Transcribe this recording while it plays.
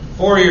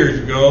4 years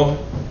ago,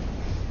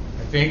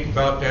 I think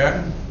about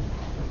that.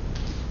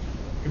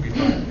 Could be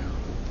 5 now.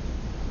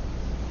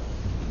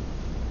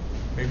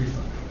 Maybe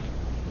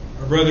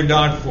 5. Our brother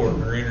Don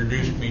Fortner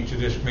introduced me to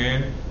this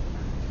man.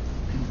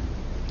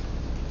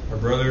 Our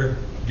brother,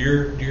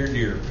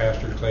 dear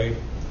Pastor Clay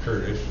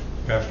Curtis,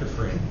 pastor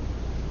friend.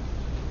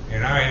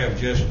 And I have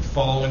just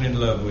fallen in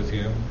love with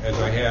him, as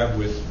I have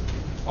with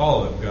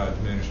all of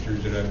God's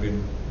ministers that I've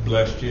been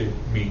blessed to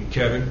meet.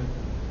 Kevin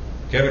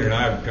and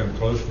I have become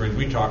close friends.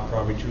 We talk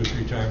probably 2 or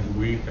 3 times a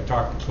week. I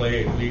talk to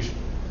Clay at least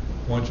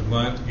once a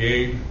month.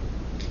 Gabe.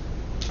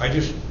 I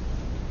just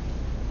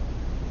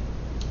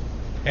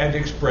had to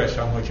express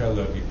how much I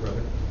love you,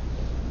 brother.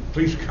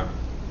 Please come.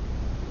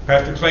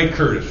 Pastor Clay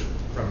Curtis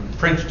from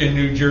Princeton,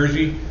 New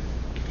Jersey,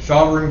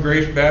 Sovereign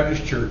Grace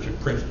Baptist Church of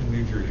Princeton,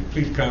 New Jersey.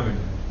 Please come and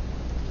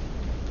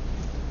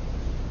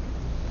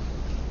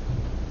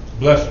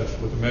bless us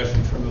with a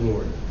message from the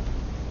Lord.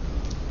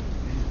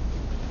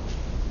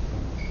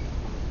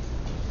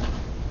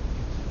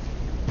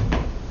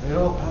 You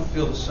know, I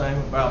feel the same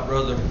about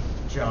Brother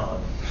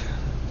John.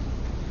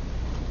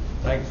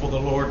 Thankful the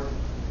Lord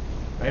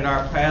made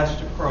our paths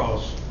to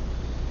cross.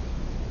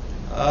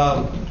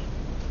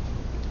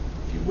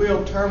 If you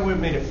will, turn with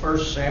me to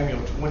 1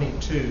 Samuel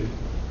 22.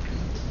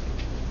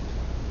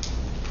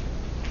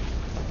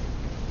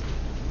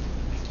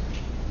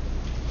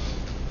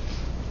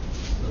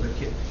 Brother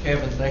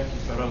Kevin, thank you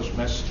for those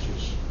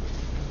messages.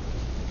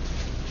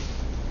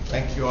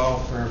 Thank you all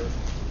for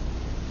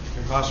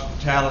your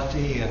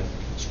hospitality, and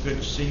it's good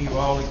to see you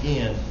all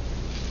again.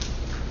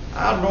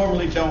 I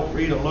normally don't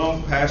read a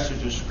long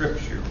passage of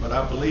Scripture, but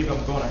I believe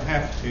I'm going to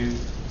have to.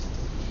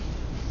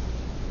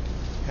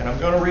 And I'm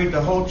going to read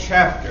the whole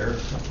chapter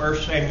of 1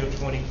 Samuel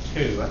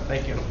 22. I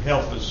think it'll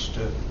help us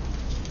to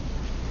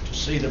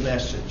see the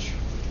message.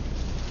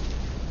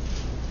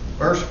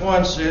 Verse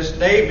 1 says,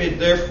 David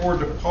therefore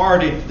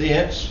departed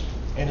thence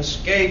and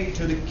escaped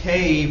to the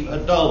cave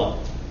Adullam.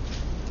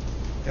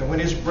 And when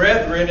his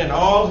brethren and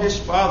all his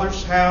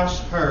father's house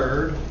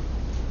heard,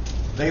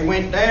 they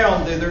went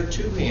down thither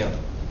to him.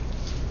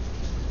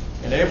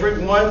 And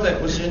every one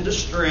that was in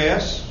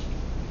distress,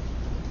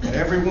 and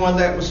every one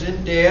that was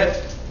in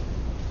debt,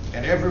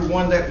 and every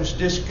one that was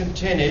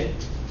discontented,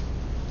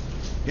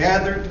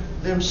 gathered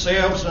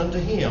themselves unto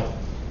him.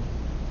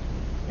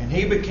 And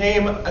he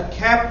became a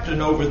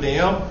captain over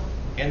them,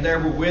 and there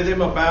were with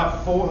him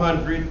about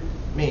 400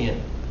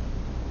 men.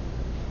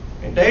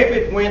 And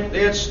David went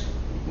thence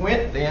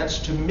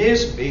to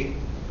Mizpeh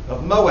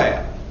of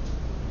Moab.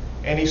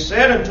 And he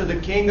said unto the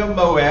king of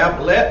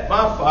Moab, Let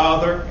my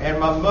father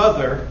and my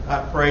mother, I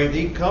pray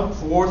thee, come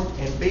forth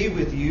and be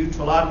with you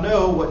till I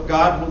know what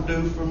God will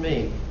do for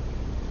me.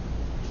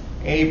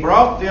 And he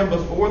brought them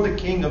before the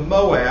king of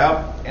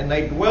Moab, and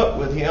they dwelt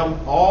with him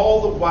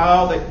all the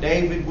while that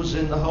David was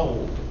in the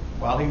hold,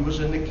 while he was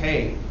in the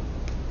cave.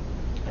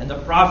 And the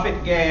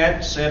prophet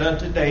Gad said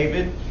unto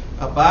David,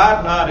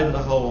 Abide not in the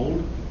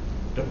hold,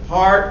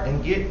 depart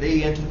and get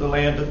thee into the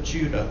land of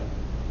Judah.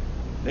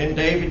 Then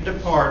David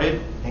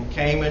departed and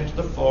came into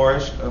the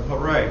forest of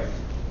Horath.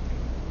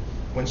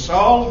 When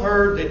Saul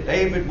heard that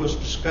David was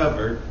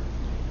discovered,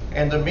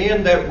 and the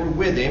men that were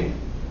with him,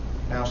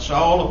 now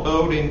Saul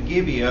abode in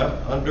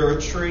Gibeah under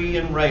a tree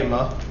in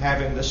Ramah,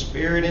 having the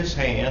spear in his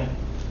hand,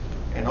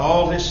 and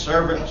all his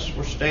servants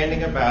were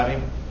standing about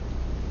him.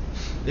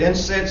 Then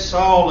said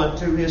Saul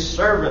unto his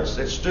servants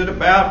that stood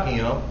about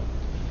him,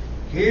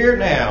 Hear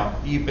now,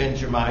 ye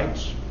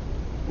Benjamites,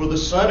 will the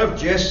son of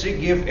Jesse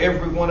give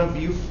every one of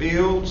you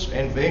fields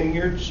and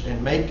vineyards,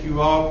 and make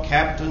you all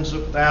captains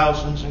of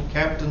thousands and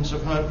captains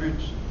of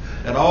hundreds?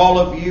 That all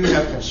of you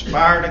have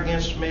conspired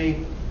against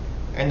me,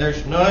 and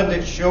there's none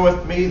that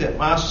showeth me that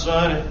my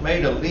son hath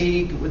made a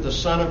league with the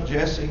son of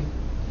Jesse?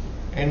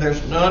 And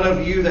there's none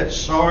of you that's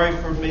sorry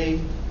for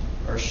me,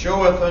 or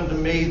showeth unto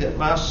me that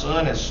my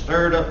son has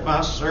stirred up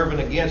my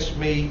servant against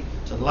me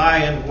to lie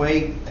in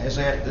wait as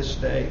at this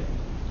day?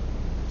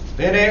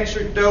 Then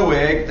answered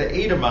Doeg the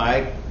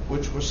Edomite,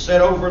 which was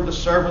set over the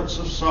servants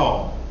of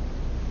Saul,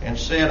 and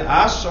said,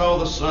 I saw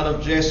the son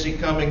of Jesse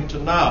coming to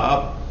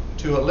Nob,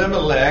 to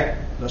Elimelech,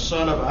 the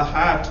son of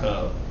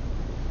Ahitub.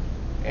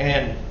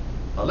 And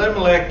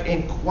Elimelech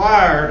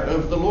inquired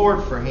of the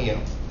Lord for him,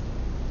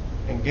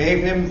 and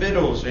gave him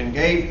victuals, and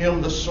gave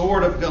him the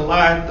sword of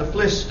Goliath the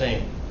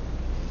Philistine.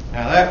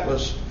 Now that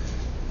was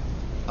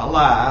a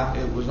lie.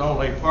 It was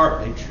only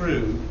partly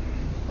true.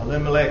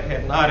 Elimelech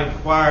had not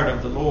inquired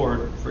of the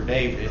Lord for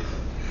David.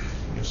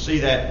 You'll see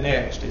that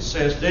next. It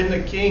says, Then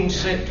the king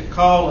sent to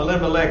call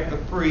Elimelech the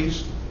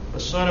priest, the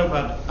son of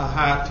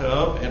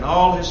Ahitub, and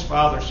all his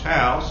father's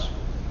house,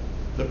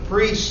 the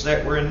priests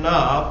that were in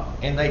Nob,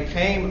 and they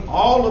came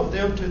all of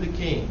them to the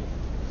king.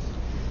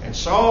 And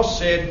Saul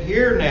said,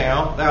 Hear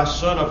now, thou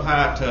son of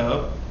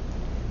Ahitub.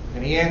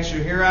 And he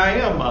answered, Here I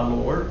am, my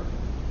lord.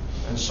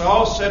 And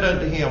Saul said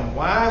unto him,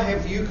 Why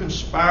have you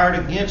conspired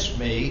against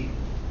me,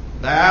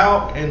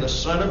 thou and the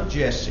son of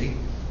Jesse,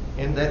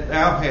 in that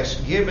thou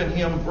hast given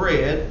him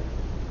bread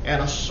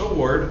and a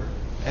sword,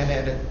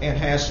 and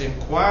hast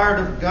inquired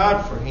of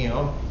God for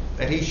him,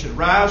 that he should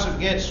rise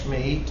against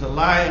me to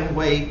lie in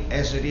wait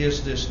as it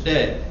is this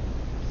day.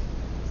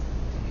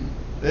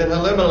 Then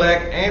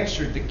Elimelech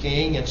answered the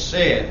king and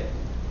said,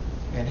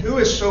 And who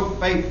is so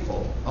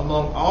faithful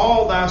among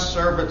all thy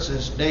servants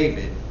as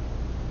David,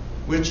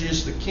 which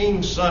is the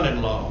king's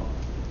son-in-law,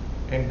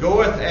 and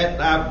goeth at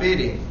thy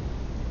bidding,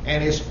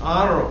 and is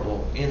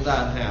honorable in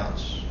thine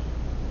house?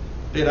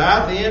 Did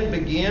I then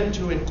begin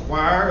to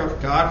inquire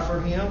of God for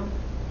him?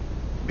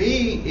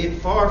 Be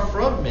it far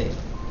from me.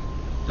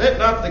 Let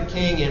not the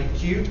king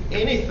impute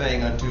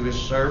anything unto his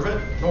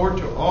servant, nor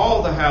to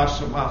all the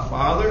house of my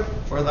father,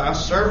 for thy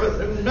servant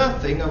knew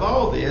nothing of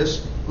all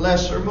this,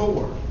 less or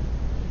more.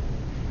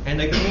 And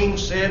the king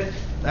said,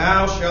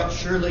 Thou shalt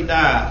surely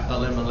die,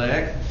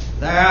 Elimelech,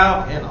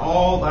 thou and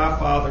all thy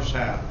father's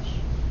house.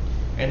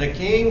 And the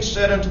king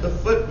said unto the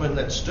footmen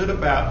that stood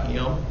about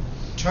him,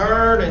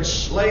 Turn and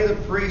slay the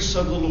priests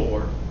of the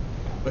Lord,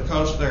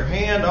 because their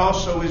hand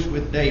also is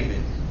with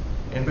David,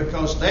 and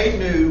because they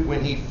knew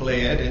when he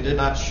fled and did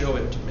not show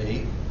it to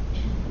me.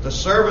 The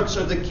servants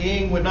of the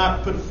king would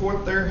not put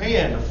forth their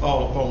hand to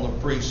fall upon the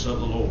priests of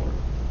the Lord.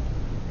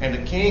 And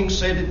the king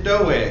said to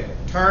Doeg,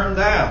 Turn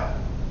thou,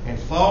 and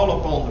fall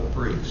upon the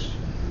priests.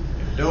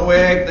 And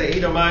Doeg the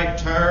Edomite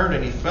turned,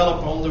 and he fell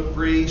upon the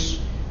priests,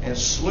 and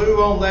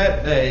slew on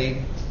that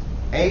day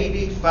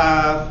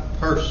 85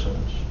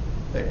 persons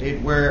that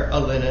did wear a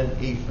linen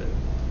ephod.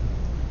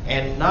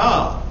 And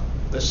Nob,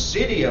 the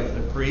city of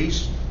the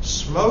priests,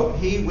 smote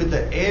he with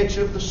the edge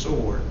of the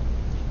sword,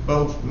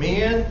 both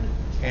men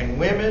and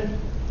women,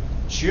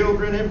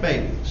 children and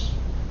babies,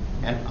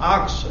 and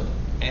oxen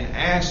and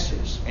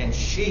asses and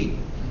sheep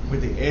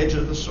with the edge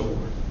of the sword.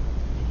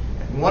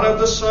 And one of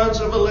the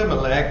sons of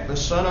Elimelech, the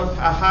son of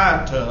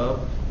Ahitub,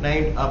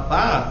 named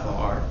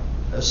Abiathar,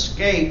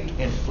 escaped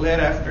and fled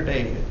after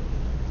David.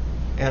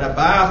 And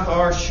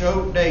Abiathar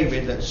showed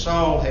David that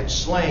Saul had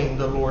slain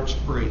the Lord's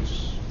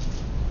priests.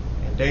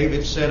 And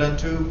David said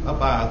unto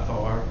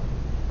Abiathar,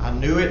 I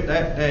knew it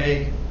that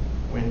day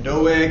when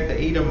Doeg the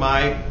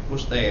Edomite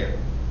was there,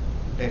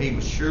 that he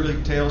would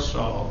surely tell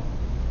Saul,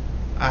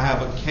 I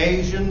have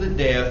occasioned the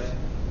death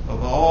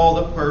of all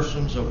the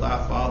persons of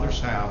thy father's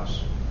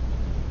house.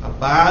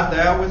 Abide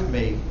thou with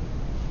me,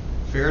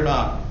 fear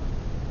not,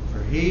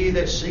 for he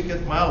that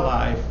seeketh my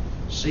life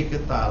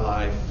seeketh thy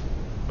life,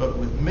 but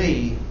with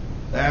me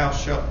thou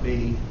shalt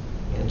be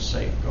in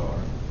safeguard.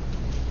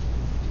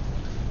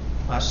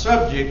 My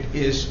subject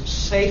is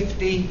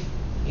safety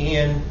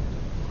in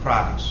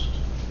Christ.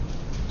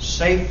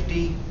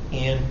 Safety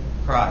in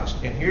Christ.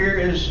 And here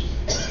is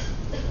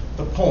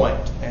the point,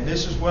 and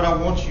this is what I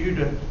want you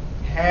to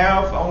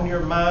have on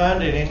your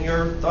mind and in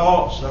your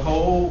thoughts, the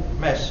whole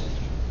message.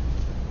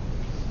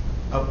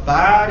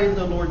 Abide in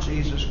the Lord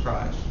Jesus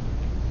Christ.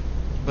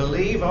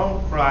 Believe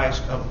on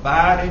Christ,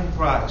 abide in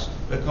Christ,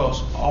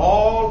 because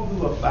all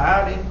who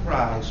abide in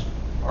Christ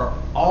are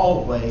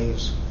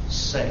always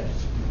safe.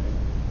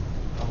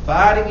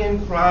 Abiding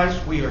in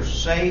Christ, we are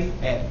safe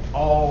at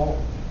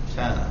all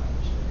times.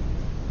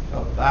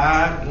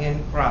 Abide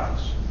in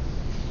Christ.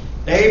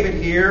 David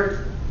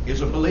here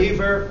is a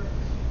believer,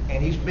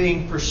 and he's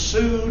being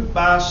pursued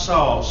by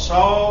Saul.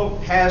 Saul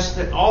has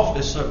the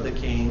office of the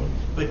king,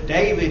 but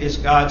David is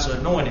God's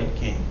anointed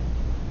king.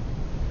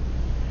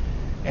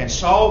 And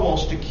Saul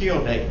wants to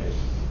kill David.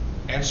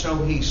 And so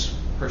he's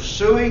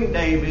pursuing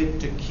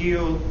David to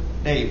kill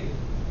David.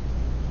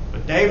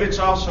 But David's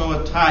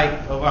also a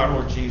type of our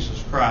Lord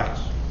Jesus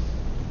Christ.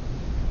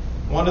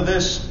 One of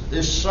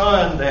this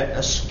son that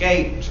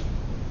escaped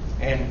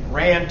and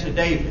ran to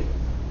David.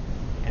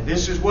 And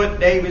this is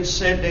what David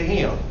said to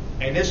him.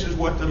 And this is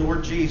what the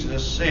Lord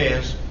Jesus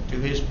says to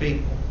his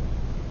people.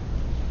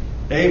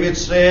 David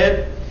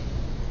said,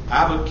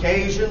 I've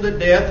occasioned the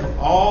death of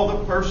all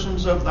the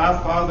persons of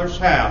thy father's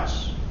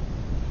house.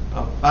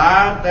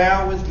 Abide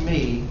thou with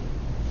me,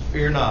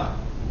 fear not.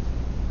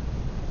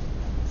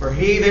 For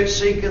he that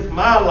seeketh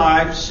my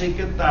life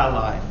seeketh thy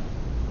life,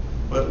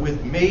 but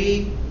with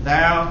me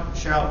thou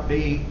shalt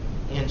be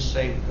in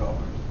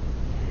safeguard.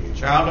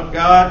 Child of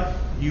God,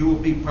 you will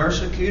be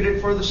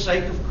persecuted for the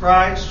sake of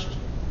Christ,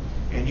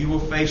 and you will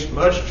face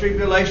much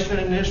tribulation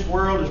in this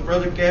world, as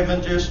Brother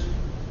Kevin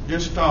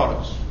just taught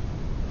us.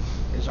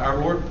 As our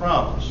Lord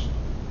promised.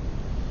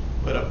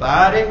 But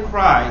abide in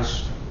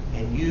Christ,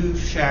 and you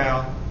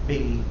shall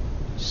be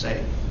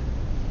safe.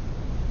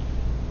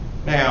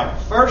 Now,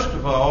 first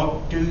of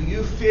all, do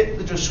you fit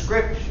the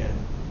description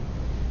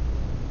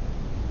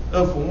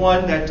of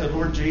one that the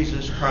Lord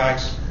Jesus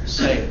Christ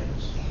saves?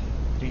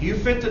 Do you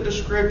fit the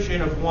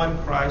description of one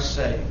Christ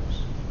saves?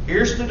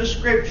 Here's the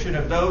description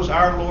of those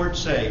our Lord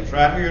saves,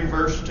 right here in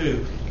verse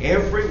 2.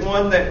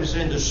 Everyone that was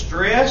in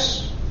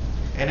distress,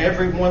 and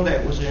everyone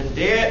that was in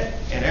debt,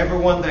 and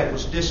everyone that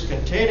was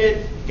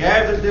discontented,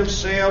 gathered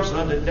themselves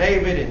unto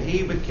David, and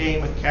he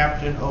became a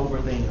captain over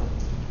them.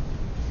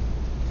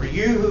 For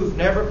you who've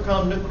never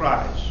come to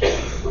Christ,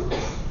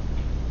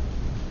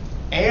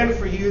 and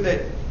for you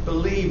that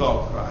believe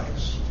on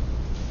Christ,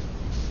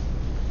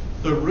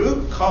 the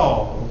root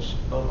cause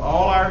of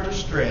all our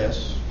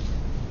distress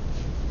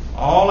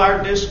all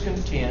our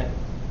discontent,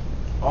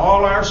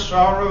 all our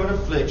sorrow and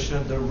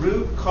affliction, the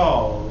root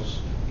cause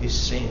is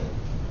sin.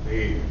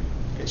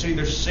 It's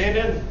either sin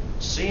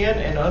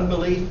and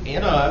unbelief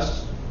in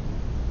us,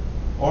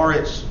 or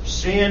it's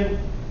sin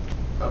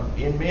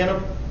in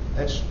men,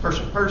 that's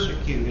person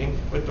persecuting,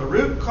 but the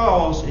root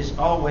cause is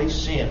always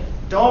sin.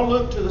 Don't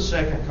look to the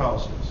second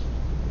causes.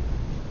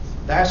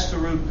 That's the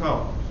root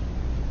cause.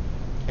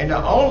 And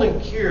the only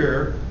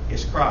cure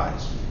is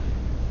Christ.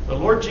 The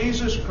Lord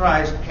Jesus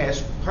Christ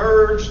has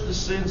purged the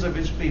sins of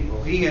His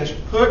people. He has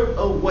put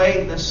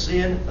away the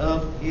sin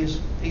of His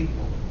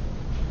people.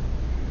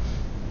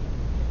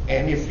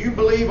 And if you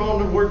believe on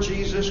the Lord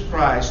Jesus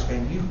Christ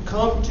and you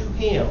come to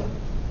Him,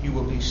 you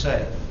will be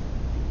saved.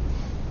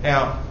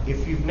 Now,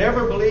 if you've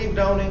never believed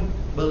on Him,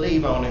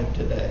 believe on Him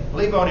today.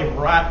 Believe on Him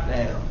right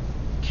now.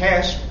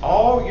 Cast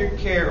all your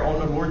care on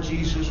the Lord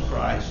Jesus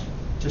Christ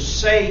to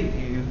save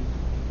you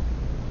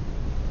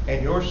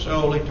and your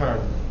soul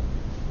eternally.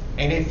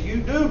 And if you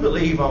do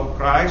believe on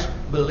Christ,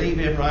 believe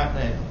Him right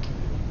now.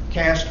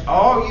 Cast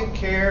all your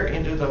care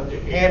into the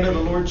hand of the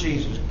Lord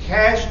Jesus.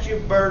 Cast your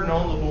burden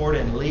on the Lord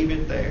and leave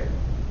it there.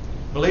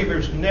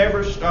 Believers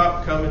never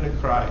stop coming to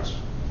Christ.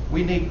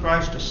 We need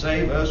Christ to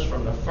save us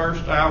from the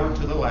first hour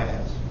to the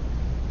last.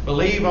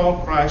 Believe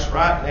on Christ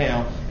right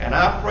now, and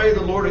I pray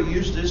the Lord will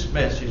use this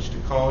message to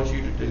cause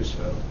you to do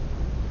so.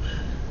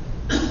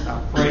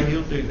 I pray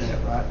He'll do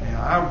that right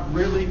now. I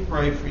really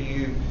pray for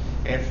you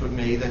and for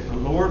me that the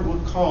Lord will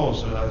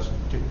cause us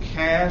to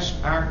cast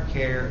our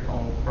care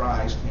on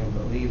Christ and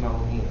believe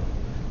on Him.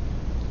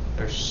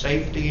 There's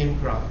safety in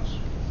Christ.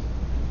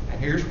 And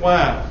here's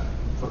why.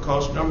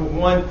 Because number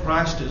one,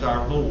 Christ is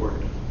our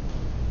Lord.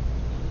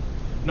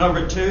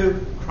 Number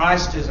two,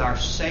 Christ is our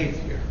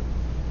Savior.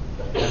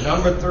 And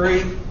number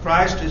three,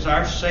 Christ is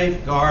our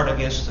safeguard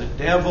against the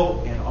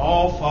devil and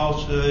all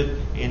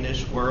falsehood in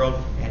this world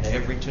and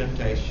every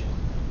temptation.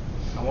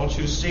 I want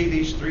you to see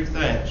these three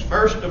things.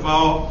 First of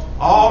all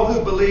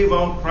who believe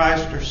on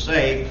Christ are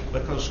saved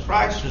because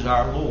Christ is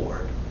our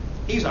Lord.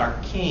 He's our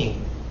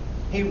King.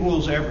 He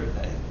rules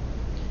everything.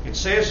 It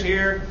says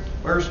here,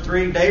 verse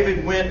 3,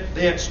 David went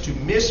thence to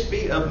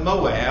Mizpeh of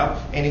Moab,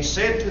 and he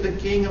said to the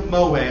king of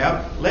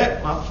Moab,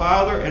 Let my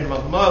father and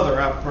my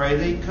mother, I pray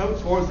thee, come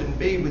forth and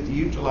be with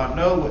you till I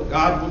know what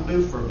God will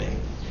do for me.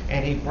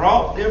 And he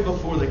brought them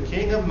before the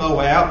king of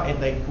Moab,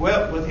 and they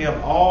dwelt with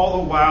him all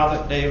the while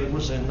that David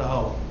was in the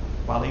hole,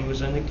 while he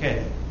was in the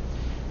cave.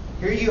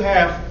 Here you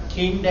have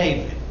King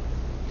David.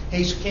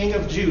 He's king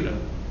of Judah.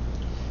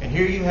 And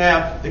here you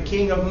have the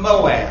king of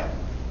Moab.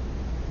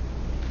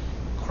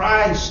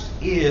 Christ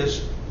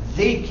is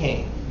the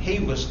king. He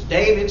was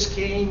David's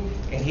king,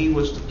 and he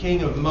was the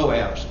king of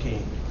Moab's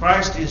king.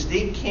 Christ is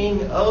the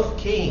King of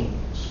kings.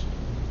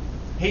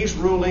 He's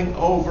ruling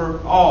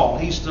over all.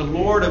 He's the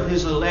Lord of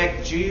His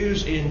elect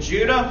Jews in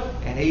Judah,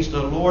 and He's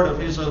the Lord of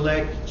His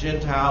elect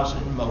Gentiles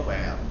in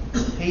Moab.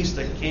 He's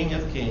the King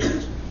of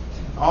kings.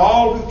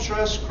 All who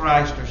trust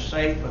Christ are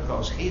safe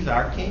because He's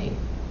our King.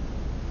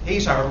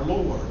 He's our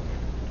Lord.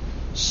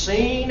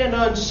 Seen and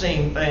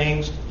unseen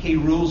things, He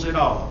rules it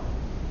all.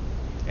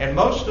 And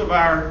most of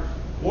our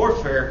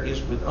warfare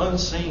is with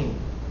unseen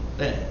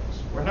things.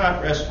 We're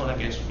not wrestling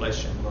against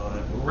flesh and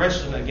blood. We're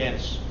wrestling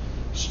against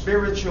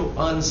spiritual,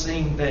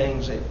 unseen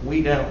things that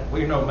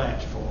we're no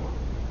match for.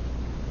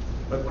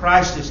 But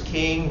Christ is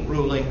King,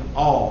 ruling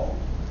all.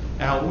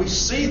 Now, we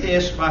see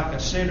this by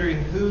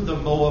considering who the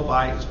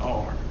Moabites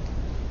are.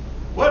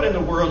 What in the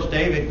world is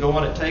David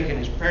going and taking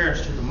his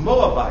parents to the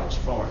Moabites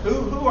for?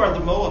 Who are the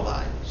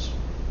Moabites?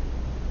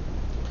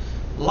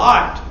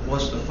 Lot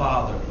was the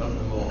father of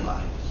the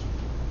Moabites.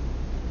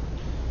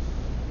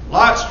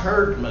 Lot's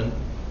herdsmen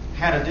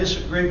had a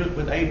disagreement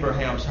with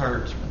Abraham's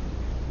herdsmen.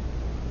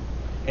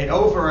 And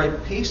over a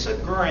piece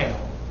of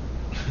ground,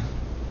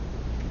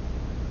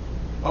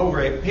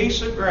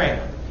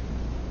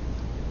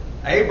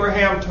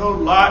 Abraham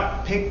told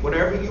Lot, pick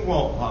whatever you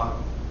want, Lot.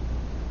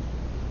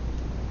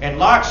 And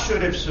Lot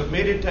should have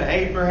submitted to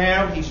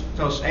Abraham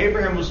because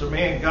Abraham was the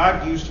man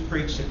God used to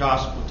preach the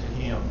gospel to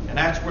him. And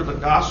that's where the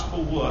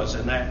gospel was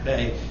in that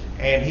day.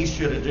 And he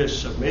should have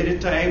just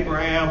submitted to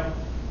Abraham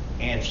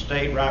and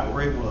stayed right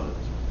where he was.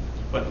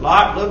 But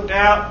Lot looked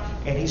out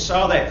and he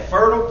saw that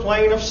fertile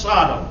plain of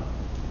Sodom.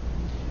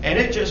 And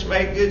it just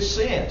made good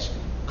sense.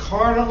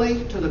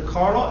 Carnally, to the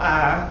carnal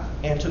eye,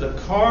 and to the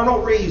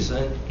carnal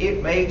reason,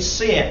 it made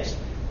sense.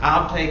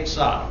 I'll take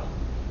Sodom.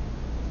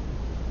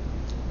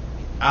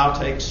 I'll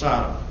take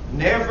Sodom.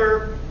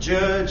 Never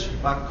judge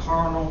by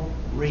carnal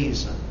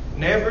reason.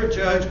 Never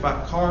judge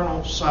by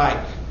carnal sight.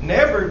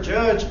 Never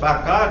judge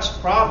by God's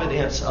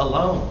providence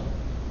alone.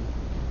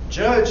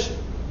 Judge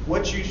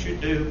what you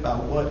should do by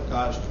what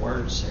God's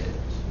Word says.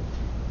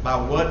 By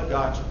what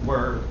God's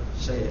Word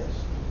says.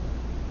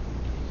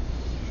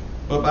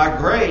 But by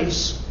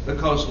grace,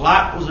 because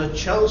Lot was a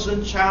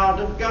chosen child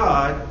of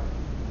God,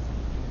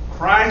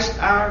 Christ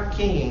our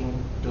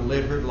King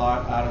delivered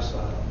Lot out of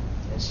Sodom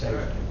and saved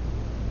him.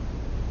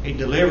 He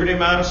delivered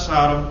him out of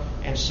Sodom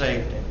and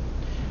saved him.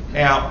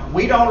 Now,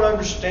 we don't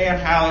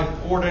understand how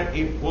important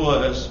it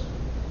was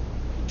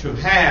to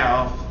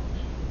have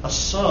a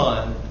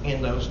son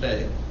in those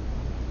days.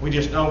 We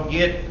just don't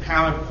get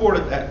how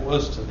important that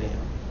was to them.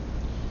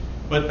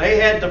 But they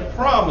had the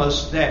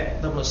promise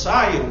that the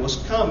Messiah was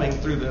coming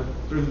through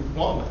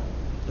woman,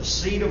 the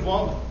seed of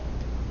woman.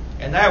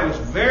 And that was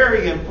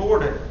very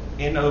important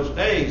in those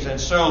days. And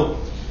so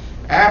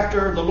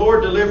after the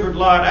Lord delivered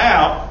Lot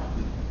out,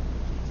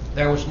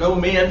 there was no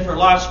men for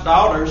Lot's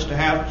daughters to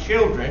have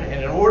children.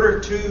 And in order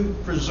to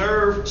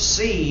preserve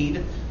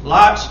seed,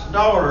 Lot's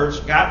daughters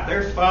got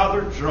their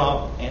father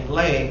drunk and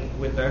lay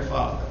with their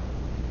father.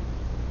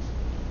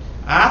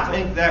 I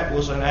think that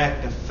was an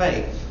act of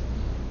faith.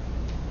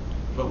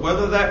 But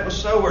whether that was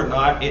so or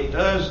not,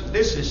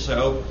 this is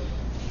so.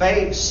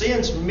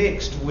 Sin's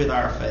mixed with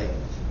our faith.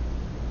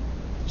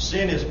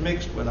 Sin is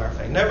mixed with our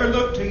faith. Never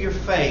look to your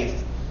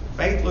faith.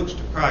 Faith looks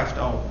to Christ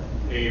only.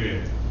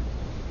 Amen.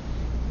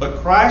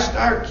 But Christ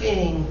our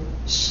King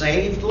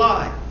saved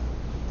Lot.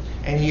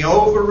 And He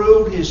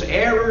overruled his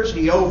errors.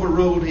 He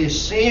overruled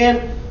his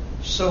sin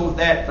so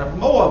that the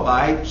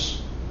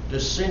Moabites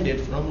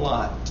descended from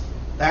Lot.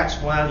 That's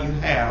why you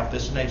have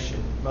this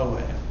nation,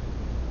 Moab.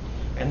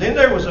 And then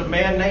there was a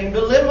man named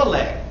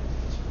Elimelech.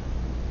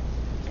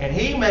 And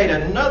he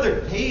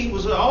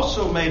was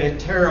also made a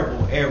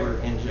terrible error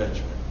in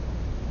judgment.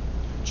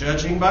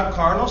 Judging by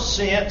carnal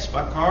sense,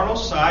 by carnal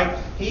sight,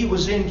 he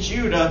was in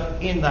Judah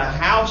in the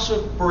house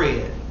of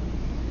bread.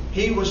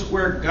 He was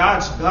where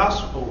God's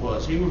gospel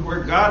was. He was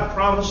where God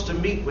promised to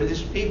meet with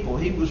His people.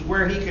 He was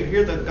where he could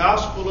hear the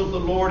gospel of the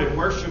Lord and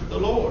worship the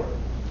Lord.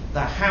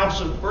 The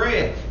house of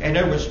bread. And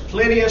there was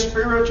plenty of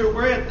spiritual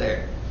bread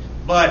there.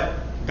 But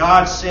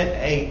God sent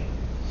a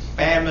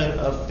famine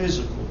of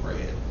physical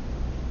bread.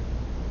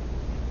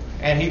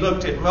 And He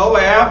looked at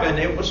Moab, and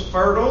it was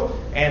fertile,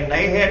 and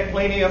they had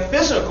plenty of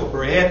physical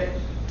bread.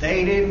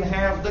 They didn't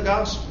have the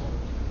gospel.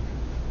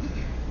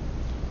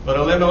 But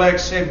Elimelech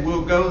said,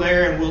 we'll go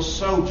there and we'll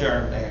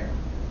sojourn there.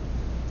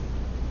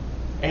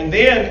 And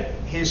then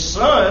his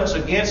sons,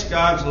 against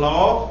God's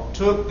law,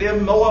 took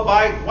them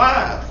Moabite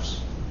wives.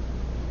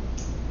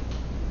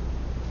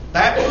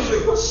 That was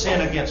a sin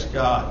against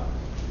God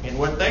in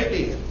what they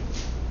did.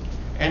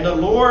 And the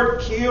Lord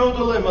killed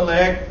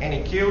Elimelech, and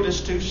He killed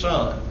his 2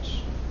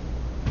 sons.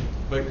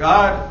 But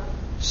God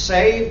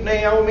saved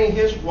Naomi,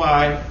 his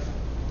wife,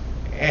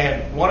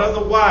 and one of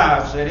the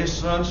wives that his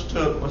sons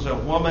took was a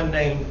woman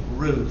named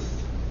Ruth.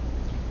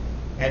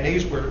 And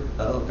these were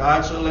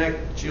God's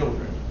elect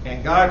children.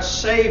 And God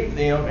saved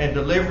them and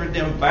delivered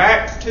them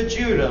back to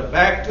Judah,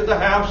 back to the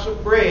house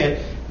of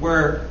bread,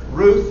 where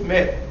Ruth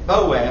met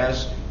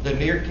Boaz, the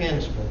near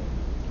kinsman.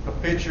 A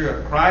picture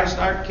of Christ,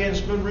 our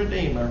kinsman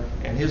redeemer,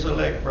 and His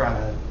elect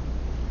bride.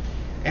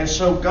 And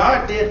so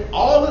God did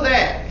all of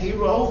that. He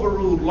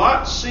overruled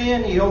Lot's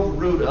sin. He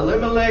overruled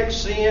Elimelech's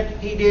sin.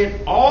 He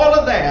did all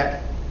of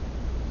that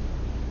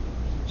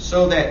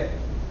so that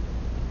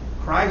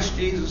Christ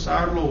Jesus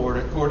our Lord,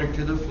 according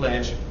to the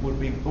flesh, would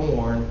be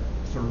born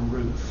through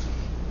Ruth.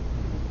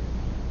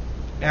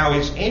 Now,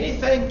 is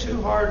anything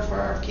too hard for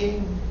our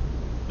King?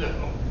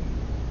 No.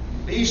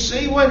 Do you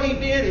see what He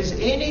did? Is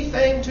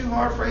anything too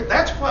hard for Him?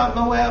 That's why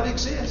Moab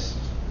exists.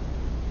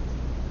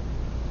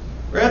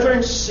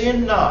 Brethren,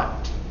 sin not.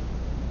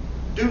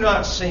 Do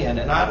not sin.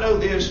 And I know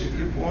this, if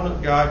you're born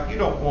of God, you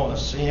don't want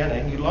to sin,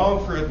 and you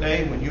long for a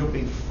day when you'll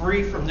be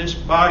free from this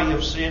body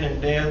of sin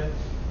and death.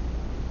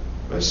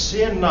 But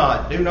sin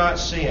not. Do not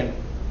sin.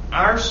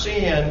 Our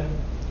sin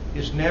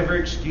is never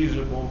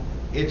excusable.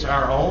 It's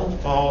our own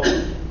fault,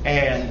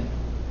 and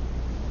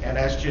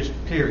that's just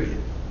period.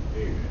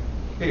 Amen.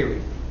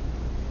 Period.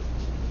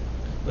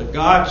 But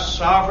God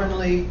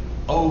sovereignly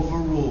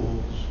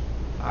overrules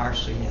our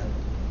sin.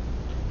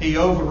 He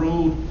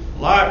overruled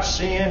Lot's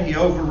sin. He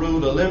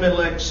overruled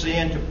Elimelech's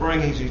sin to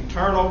bring His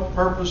eternal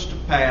purpose to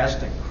pass,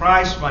 that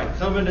Christ might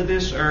come into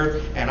this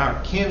earth and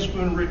our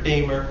kinsman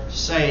redeemer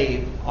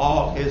save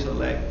all His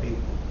elect people.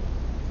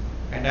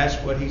 And that's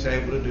what He's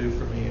able to do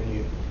for me and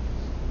you.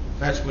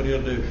 That's what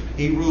He'll do.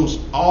 He rules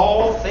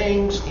all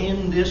things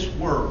in this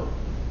world.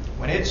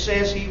 When it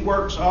says He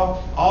works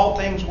all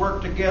things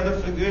work together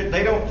for good,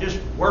 they don't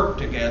just work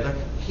together.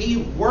 He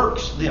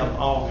works them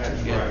all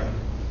together. Right.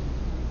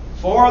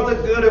 For the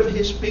good of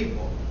His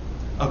people,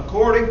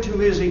 according to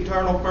His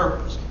eternal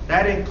purpose.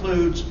 That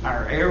includes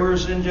our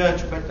errors in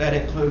judgment. That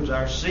includes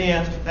our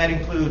sins. That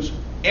includes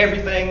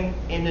everything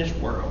in this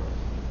world.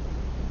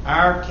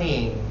 Our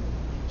King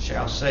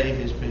shall save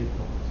His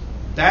people.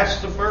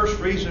 That's the first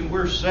reason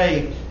we're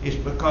saved, is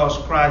because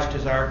Christ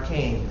is our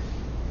King.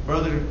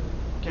 Brother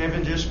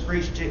Kevin just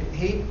preached it.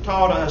 He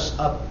taught us,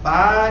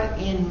 abide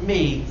in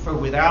me, for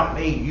without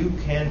me you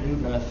can do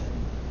nothing.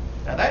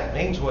 Now that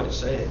means what it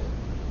says.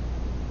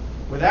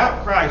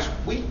 Without Christ,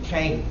 we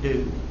can't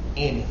do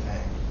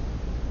anything.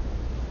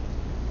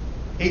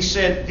 He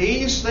said,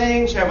 these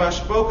things have I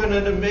spoken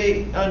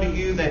unto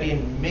you, that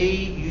in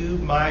me you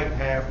might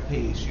have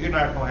peace. You're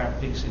not going to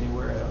have peace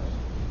anywhere else.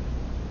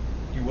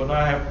 You will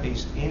not have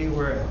peace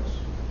anywhere else.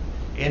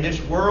 In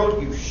this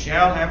world you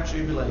shall have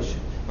tribulation.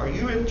 Are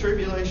you in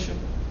tribulation?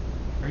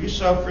 Are you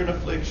suffering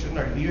affliction?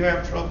 Or do you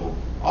have trouble?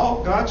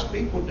 All God's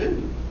people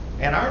do.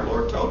 And our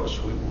Lord told us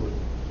we would.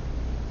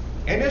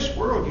 In this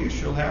world you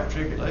shall have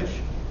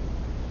tribulation.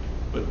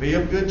 But be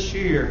of good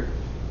cheer.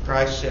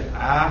 Christ said,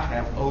 I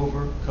have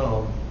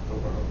overcome the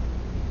world.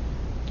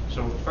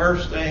 So the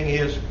first thing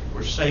is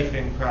we're safe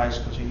in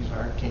Christ because He's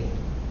our King.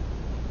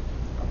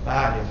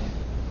 Abide in Him.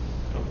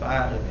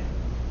 Abide in Him.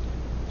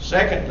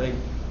 Secondly,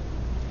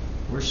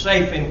 we're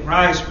safe in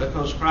Christ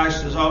because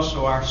Christ is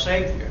also our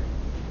Savior.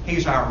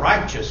 He's our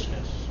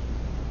righteousness.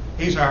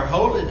 He's our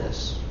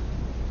holiness.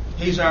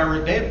 He's our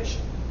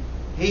redemption.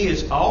 He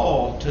is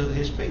all to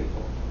His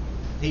people.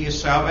 He is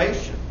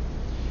salvation.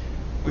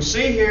 We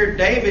see here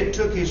David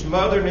took his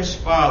mother and his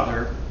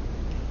father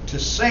to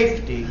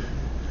safety,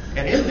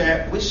 and in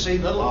that we see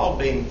the law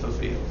being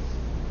fulfilled.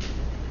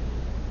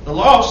 The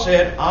law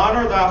said,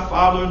 honor thy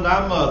father and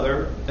thy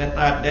mother, that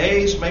thy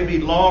days may be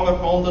long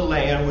upon the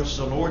land which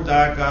the Lord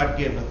thy God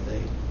giveth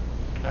thee.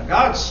 Now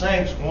God's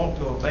saints want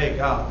to obey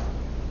God.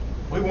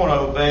 We want to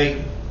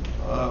obey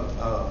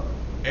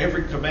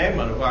every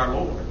commandment of our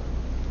Lord.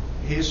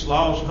 His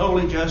law is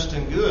holy, just,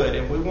 and good,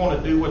 and we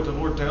want to do what the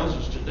Lord tells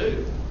us to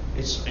do.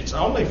 It's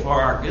only for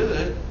our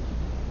good.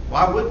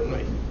 Why wouldn't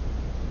we?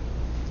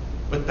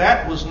 But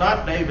that was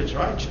not David's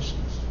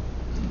righteousness.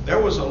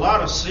 There was a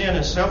lot of sin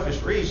and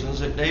selfish reasons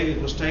that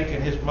David was taking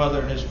his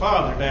mother and his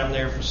father down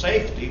there for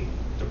safety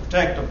to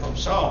protect them from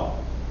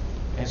Saul.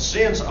 And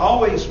sin's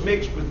always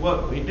mixed with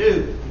what we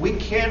do. We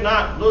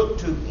cannot look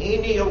to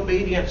any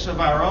obedience of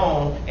our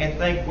own and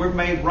think we're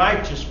made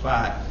righteous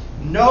by it.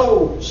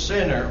 No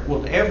sinner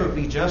will ever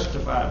be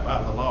justified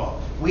by the law.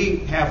 We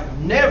have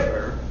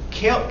never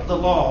kept the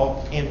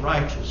law in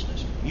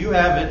righteousness. You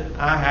haven't,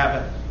 I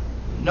haven't.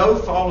 No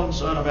fallen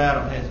son of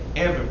Adam has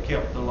ever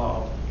kept the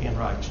law in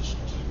righteousness.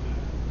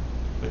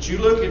 But you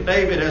look at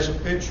David as a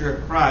picture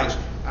of Christ.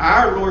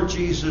 Our Lord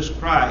Jesus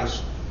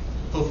Christ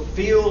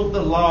fulfilled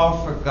the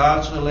law for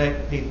God's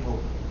elect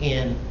people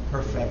in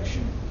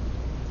perfection.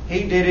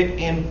 He did it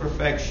in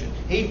perfection.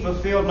 He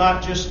fulfilled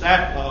not just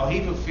that law,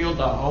 He fulfilled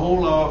the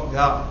whole law of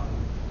God.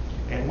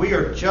 And we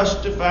are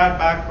justified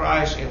by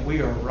Christ, and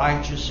we are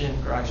righteous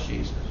in Christ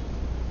Jesus.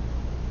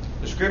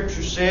 The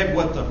Scripture said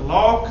what the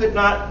law could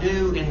not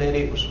do, in that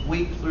it was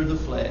weak through the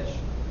flesh.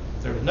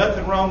 There was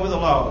nothing wrong with the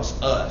law, it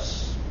was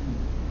us.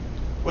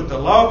 What the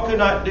law could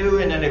not do,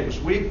 in that it was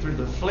weak through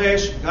the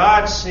flesh,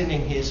 God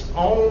sending His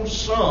own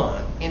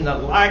Son in the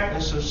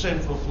likeness of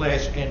sinful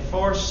flesh, and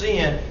for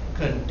sin,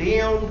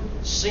 condemned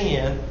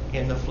sin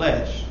in the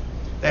flesh,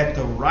 that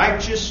the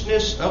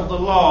righteousness of the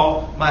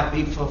law might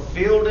be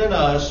fulfilled in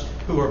us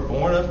who are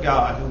born of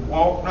God, who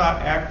walk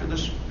not after the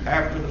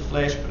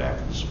flesh, but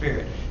after the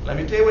Spirit. Let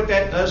me tell you what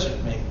that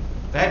doesn't mean.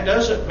 That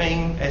doesn't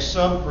mean, as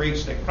some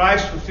preach, that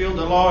Christ fulfilled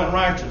the law in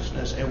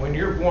righteousness, and when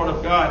you're born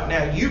of God,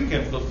 now you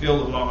can fulfill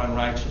the law in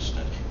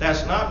righteousness.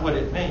 That's not what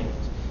it means.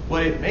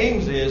 What it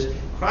means is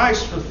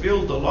Christ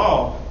fulfilled the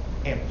law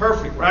in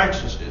perfect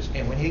righteousness,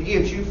 and when He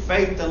gives you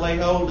faith to lay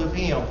hold of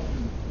Him,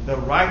 the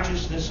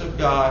righteousness of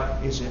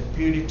God is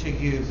imputed to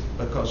you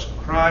because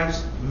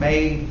Christ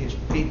made His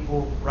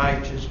people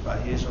righteous by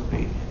His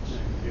obedience.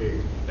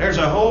 There's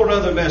a whole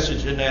other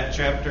message in that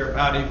chapter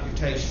about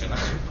imputation. I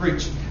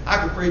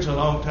could preach a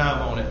long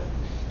time on it.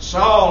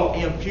 Saul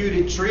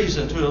imputed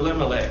treason to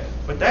Elimelech,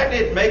 but that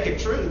didn't make it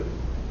true.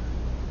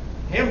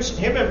 Him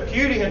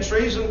imputing a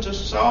treason to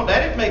Saul,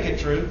 that didn't make it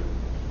true.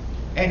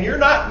 And you're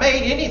not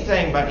made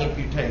anything by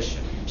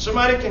imputation.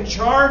 Somebody can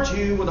charge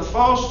you with a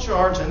false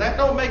charge, and that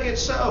don't make it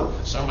so.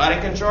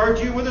 Somebody can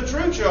charge you with a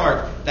true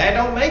charge. That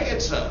don't make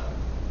it so.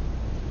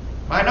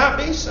 Might not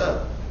be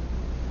so.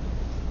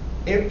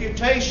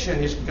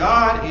 Imputation is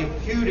God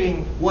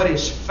imputing what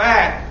is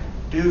fact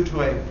due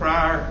to a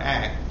prior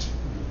act.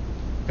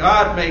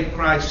 God made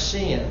Christ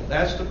sin.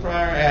 That's the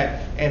prior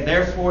act. And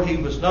therefore He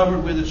was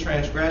numbered with the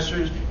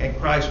transgressors, and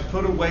Christ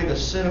put away the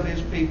sin of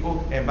His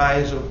people, and by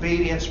His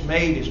obedience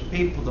made His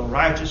people the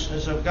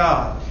righteousness of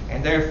God.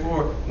 And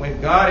therefore,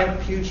 when God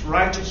imputes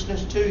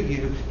righteousness to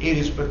you, it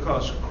is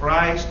because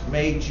Christ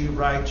made you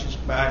righteous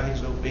by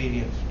His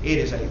obedience. It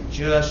is a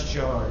just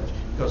charge,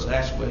 because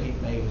that's what He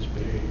made His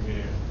people.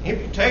 Amen.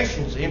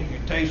 Imputation is the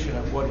imputation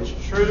of what is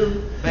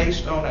true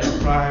based on a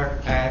prior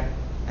act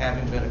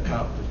having been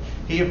accomplished.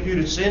 He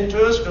imputed sin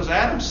to us because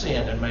Adam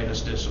sinned and made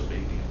us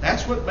disobedient.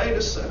 That's what made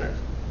us sinners.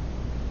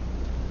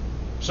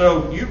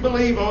 So you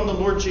believe on the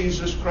Lord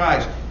Jesus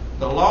Christ.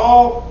 The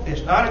law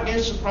is not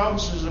against the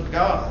promises of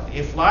God.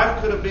 If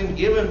life could have been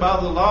given by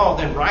the law,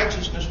 then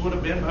righteousness would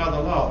have been by the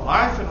law.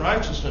 Life and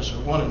righteousness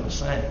are one and the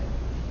same.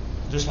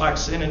 Just like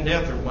sin and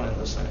death are one and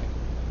the same.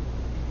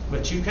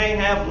 But you can't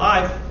have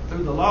life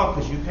through the law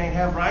because you can't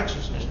have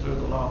righteousness through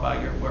the law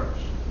by your works.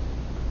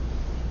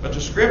 But the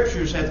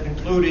Scriptures have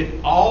concluded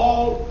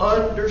all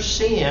under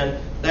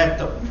sin, that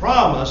the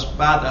promise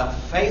by the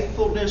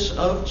faithfulness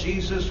of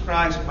Jesus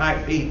Christ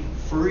might be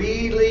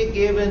freely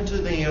given to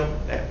them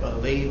that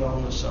believe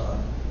on the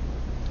Son.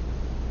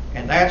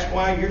 And that's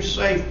why you're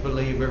safe,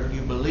 believer.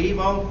 You believe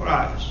on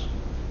Christ.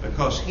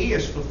 because he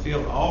has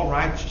fulfilled all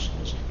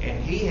righteousness,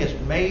 and he has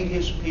made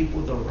his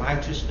people the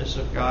righteousness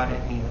of God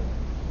in him.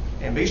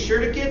 And be sure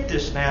to get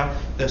this now.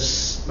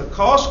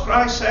 Because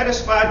Christ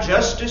satisfied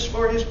justice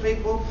for his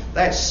people,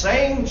 that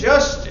same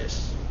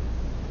justice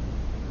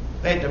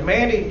that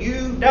demanded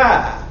you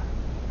die,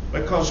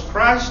 because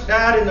Christ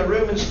died in the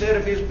room instead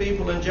of his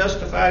people and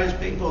justified his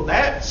people,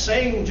 that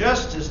same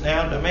justice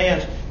now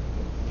demands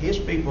his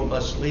people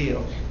must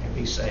live and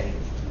be saved.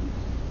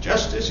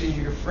 Justice is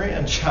your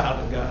friend,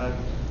 child of God.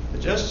 The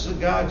justice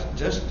of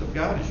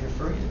God is your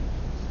friend.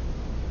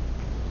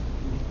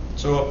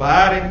 So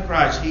abide in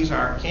Christ. He's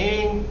our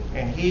King,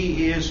 and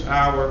he is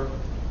our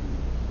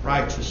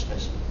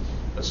righteousness.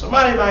 But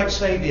somebody might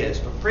say this,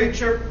 but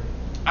preacher,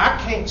 I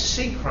can't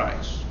see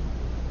Christ.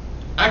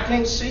 I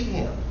can't see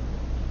him.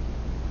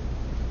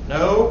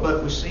 No,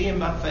 but we see him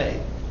by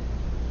faith.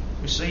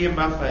 We see him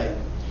by faith.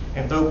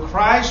 And though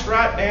Christ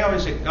right now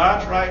is at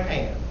God's right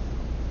hand,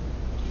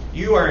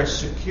 you are as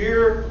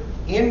secure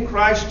in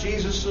Christ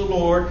Jesus the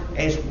Lord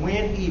as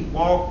when he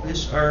walked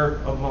this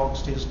earth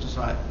amongst his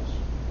disciples.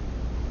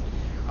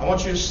 I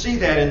want you to see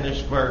that in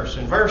this verse.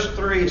 In verse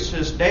 3 it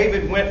says,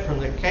 David went from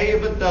the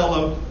cave of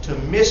Adullam to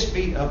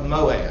Mizpeh of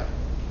Moab.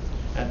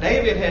 Now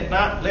David had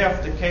not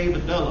left the cave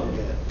of Adullam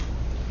yet.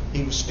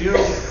 He was still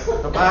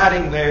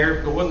abiding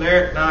there, going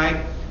there at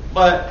night.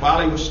 But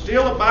while he was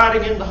still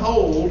abiding in the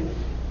hold,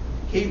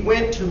 he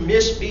went to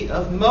Mizpeh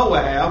of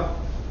Moab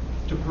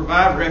to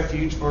provide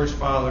refuge for his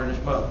father and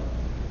his mother.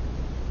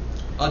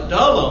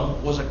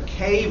 Adullam was a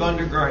cave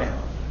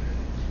underground.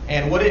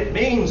 And what it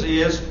means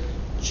is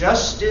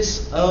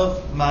justice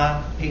of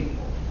my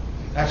people.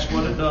 That's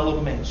what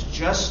Adullam means.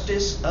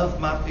 Justice of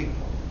my people.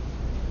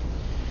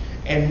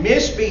 And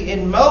Mizpeh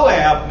in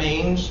Moab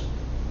means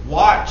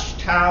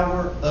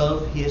watchtower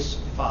of his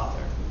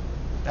father.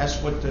 That's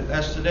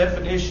the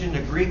definition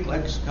the Greek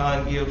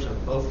lexicon gives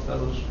of both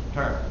those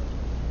terms.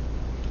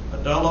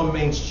 Adullam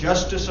means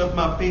justice of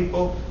my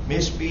people.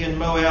 Mizpeh in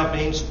Moab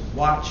means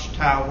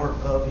watchtower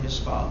of his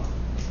father.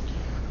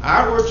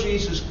 Our Lord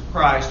Jesus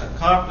Christ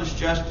accomplished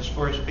justice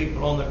for his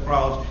people on the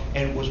cross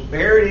and was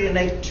buried in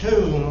a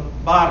tomb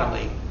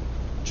bodily,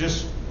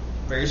 just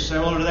very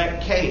similar to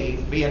that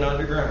cave being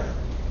underground.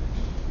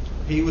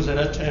 He was in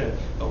a tomb.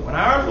 But when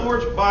our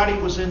Lord's body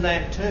was in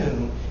that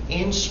tomb,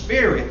 in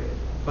spirit,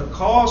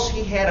 because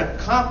he had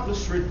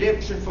accomplished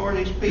redemption for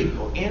his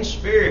people, in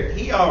spirit,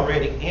 he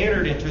already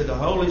entered into the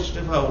holiest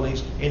of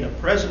holies in the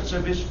presence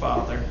of his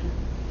Father,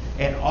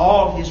 and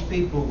all his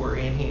people were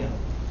in him.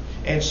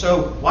 And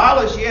so, while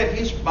as yet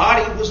his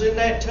body was in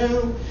that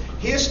tomb,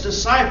 his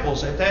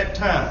disciples at that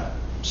time,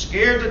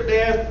 scared to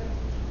death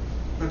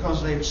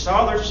because they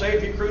saw their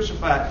Savior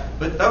crucified,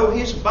 but though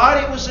his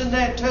body was in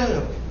that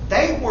tomb,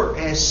 they were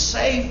as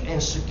safe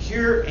and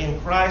secure in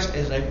Christ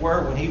as they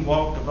were when he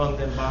walked among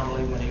them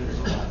bodily when he was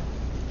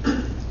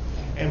alive.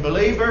 And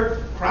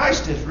believer,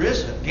 Christ is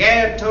risen.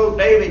 Gad told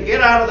David,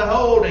 get out of the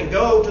hold and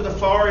go to the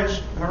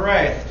forest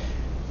Herath.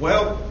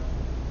 Well,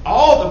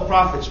 all the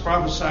prophets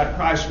prophesied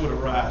Christ would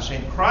arise.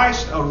 And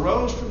Christ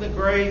arose from the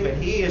grave,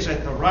 and he is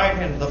at the right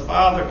hand of the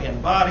Father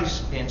in body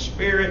and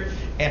spirit,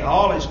 and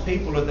all his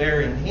people are there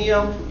in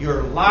him.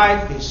 Your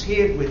life is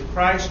hid with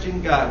Christ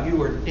in God.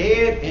 You are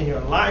dead, and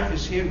your life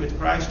is hid with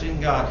Christ in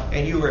God.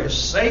 And you are as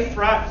safe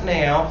right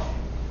now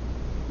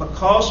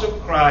because of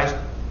Christ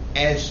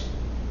as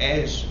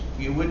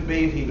you would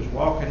be if he was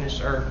walking this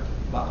earth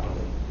bodily.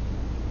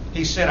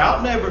 He said,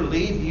 I'll never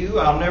leave you.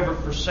 I'll never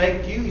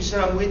forsake you. He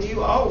said, I'm with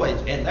you always.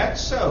 And that's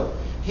so.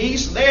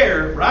 He's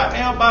there right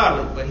now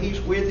bodily, but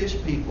he's with his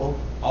people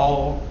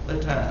all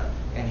the time.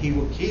 And he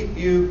will keep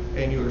you,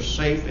 and you are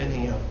safe in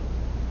him.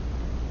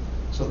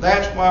 So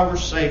that's why we're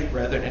safe,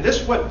 brethren. And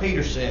this is what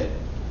Peter said.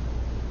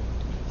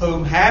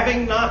 Whom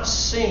having not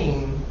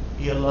seen,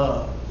 you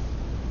love.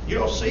 You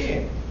don't see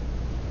him.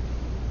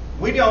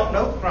 We don't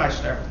know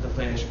Christ after the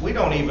flesh. We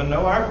don't even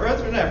know our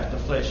brethren after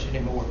the flesh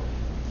anymore.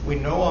 We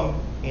know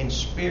them in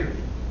spirit.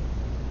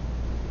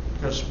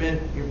 Because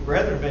your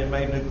brethren have been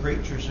made new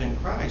creatures in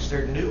Christ.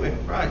 They're new in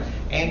Christ.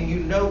 And you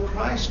know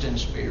Christ in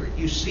spirit.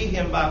 You see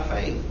him by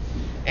faith.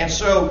 And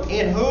so,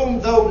 in whom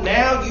though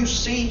now you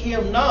see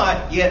him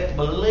not, yet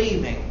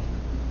believing,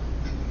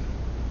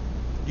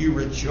 you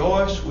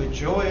rejoice with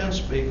joy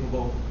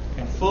unspeakable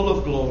and full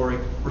of glory,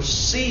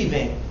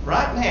 receiving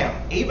right now,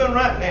 even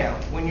right now,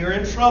 when you're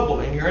in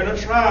trouble and you're in a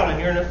trial and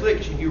you're in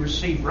affliction, you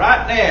receive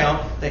right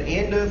now the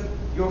end of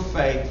your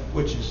faith,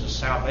 which is the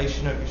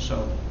salvation of your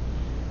soul.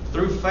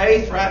 Through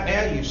faith right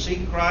now, you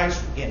see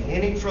Christ in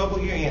any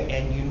trouble you're in,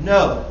 and you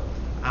know,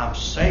 I'm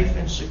safe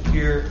and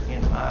secure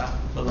in my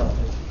beloved.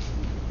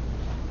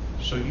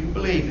 So you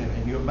believe him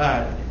and you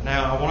abide in it.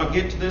 Now, I want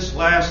to get to this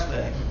last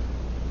thing.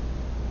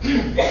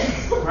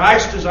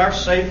 Christ is our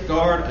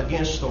safeguard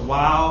against the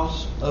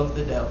wiles of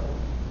the devil.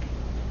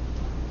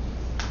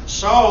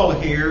 Saul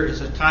here is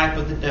a type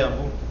of the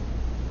devil.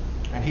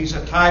 And he's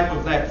a type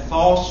of that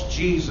false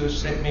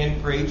Jesus that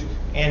men preach.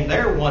 And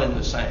they're one and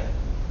the same.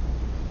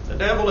 The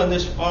devil and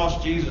this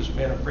false Jesus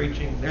men are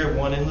preaching, they're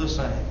one and the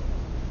same.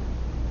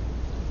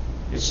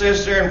 It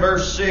says there in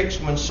verse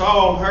 6, when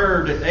Saul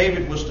heard that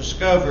David was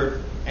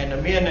discovered and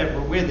the men that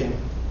were with him,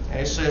 and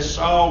it says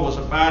Saul was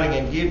abiding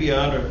in Gibeah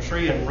under a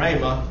tree in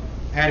Ramah,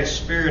 had his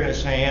spear in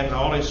his hand, and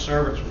all his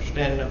servants were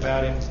standing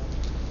about him.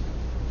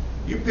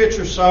 You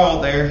picture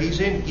Saul there, he's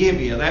in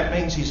Gibeah. That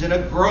means he's in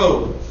a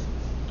grove.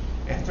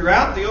 And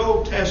throughout the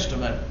Old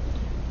Testament,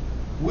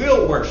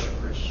 will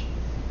worshipers,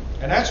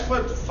 and that's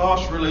what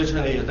false religion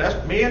is.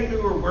 That's men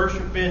who are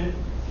worshiping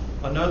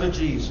another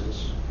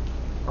Jesus,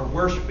 are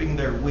worshiping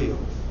their will.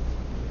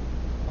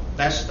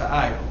 That's the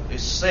idol.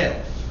 It's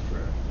self.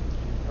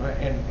 Right?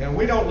 And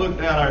we don't look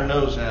down our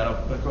nose at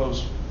them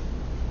because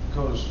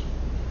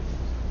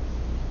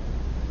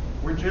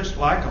we're just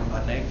like them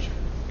by nature.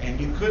 And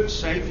you couldn't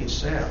save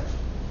yourself.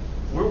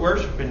 We're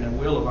worshiping the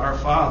will of our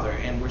Father,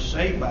 and we're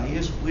saved by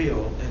His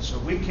will. And so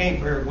we can't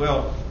very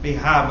well be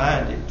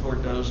high-minded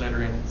toward those that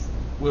are in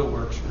will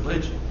works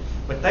religion.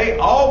 But they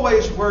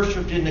always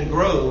worshipped in the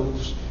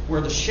groves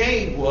where the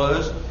shade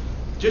was,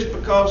 just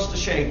because the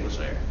shade was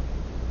there.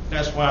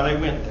 That's why they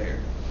went there.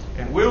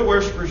 And will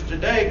worshipers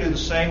today do the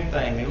same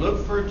thing. They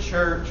look for a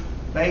church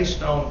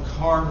based on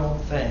carnal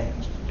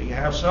things. Do you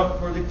have something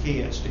for the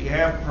kids? Do you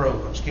have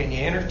programs? Can you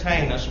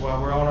entertain us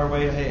while we're on our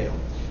way to hell?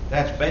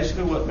 That's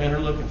basically what men are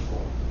looking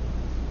for.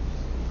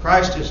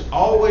 Christ has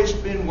always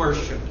been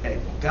worshipped at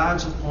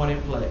God's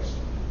appointed place.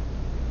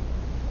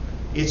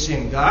 It's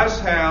in God's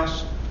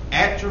house,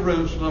 at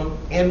Jerusalem,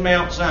 in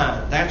Mount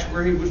Zion. That's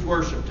where He was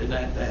worshipped in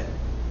that day.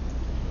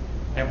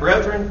 And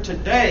brethren,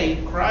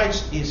 today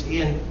Christ is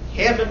in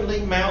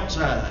heavenly Mount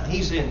Zion.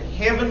 He's in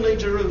heavenly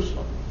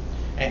Jerusalem.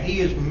 And He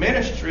is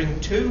ministering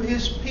to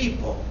His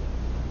people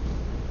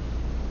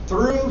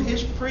through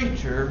His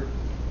preacher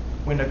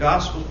when the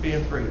gospel is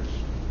being preached.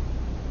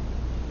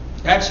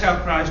 That's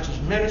how Christ is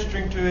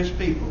ministering to His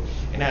people.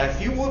 And now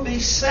if you will be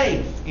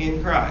safe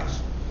in Christ,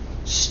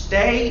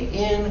 stay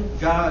in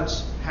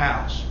God's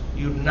house,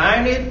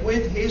 united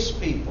with His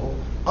people,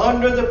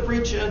 under the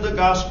preaching of the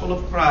gospel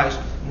of Christ,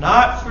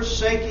 not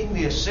forsaking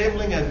the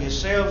assembling of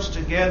yourselves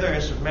together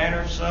as the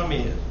manner of some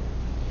is,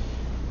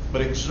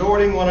 but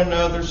exhorting one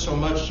another so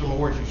much the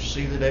more as you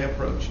see the day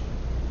approaching.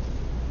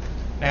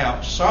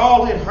 Now,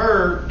 Saul had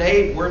heard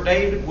where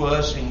David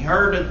was, and he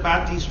heard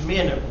about these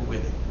men that were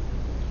with him.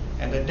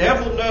 And the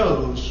devil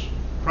knows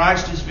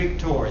Christ is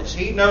victorious.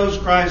 He knows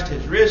Christ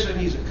has risen,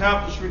 He's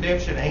accomplished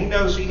redemption, and he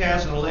knows he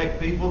has an elect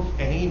people,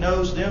 and he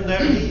knows them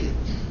that are his.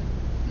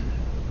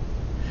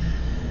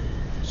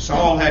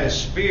 Saul had a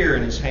spear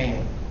in his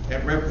hand.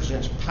 That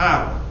represents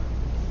power.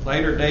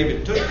 Later,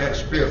 David took that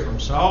spear from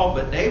Saul,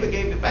 but David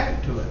gave it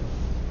back to him.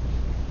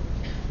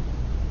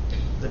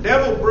 The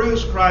devil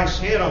bruised Christ's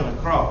head on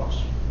the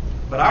cross,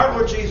 but our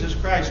Lord Jesus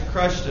Christ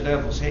crushed the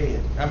devil's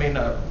head.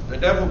 The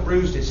devil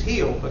bruised his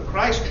heel, but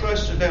Christ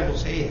crushed the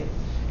devil's head.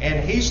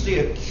 And He's the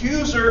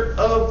accuser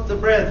of the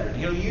brethren.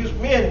 He'll use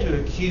men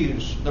to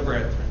accuse the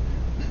brethren.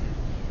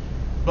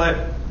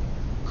 But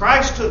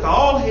Christ took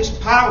all His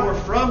power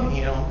from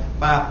Him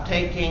by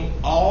taking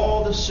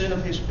all the sin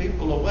of His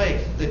people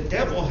away. The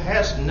devil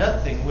has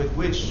nothing with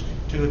which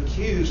to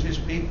accuse His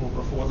people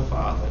before the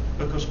Father,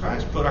 because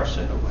Christ put our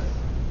sin away.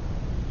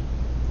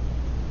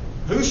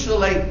 Who shall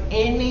lay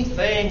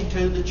anything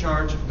to the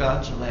charge of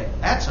God's elect?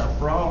 That's a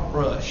broad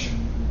brush.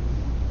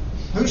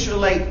 Who shall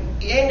lay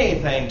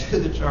anything to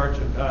the charge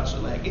of God's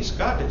elect? It's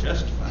God to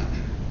justify.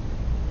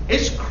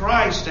 It's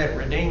Christ that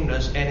redeemed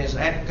us and is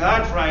at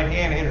God's right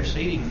hand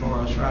interceding for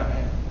us right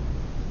now.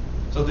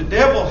 So the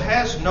devil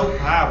has no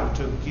power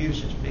to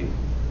accuse his people.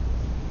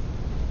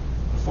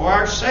 For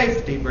our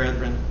safety,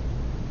 brethren,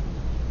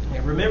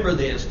 and remember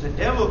this, the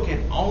devil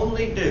can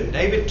only do.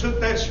 David took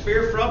that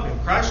spear from him.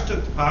 Christ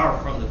took the power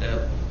from the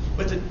devil.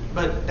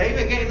 But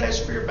David gave that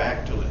spear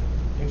back to him.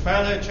 You can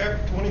find that in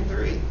chapter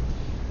 23.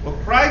 Well,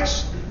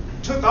 Christ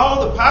took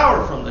all the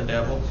power from the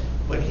devil,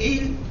 but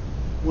He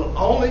will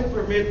only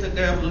permit the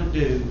devil to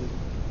do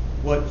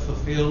what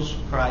fulfills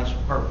Christ's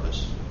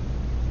purpose.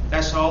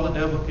 That's all the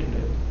devil can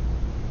do.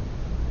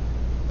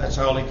 That's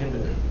all he can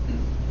do.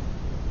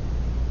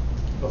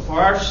 But for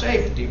our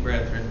safety,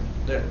 brethren,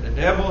 the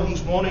devil,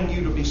 he's wanting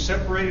you to be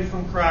separated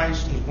from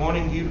Christ. He's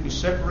wanting you to be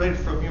separated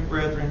from your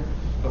brethren.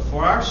 But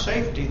for our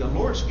safety, the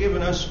Lord's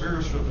given us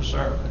spiritual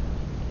discernment,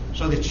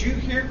 so that you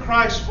hear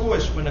Christ's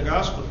voice when the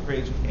gospel is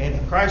preached.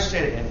 And Christ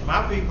said it, and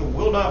my people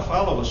will not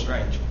follow a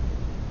stranger.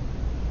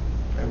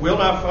 They will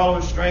not follow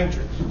a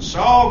stranger.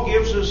 Saul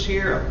gives us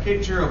here a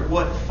picture of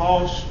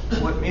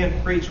what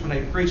men preach when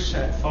they preach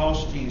that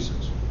false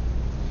Jesus.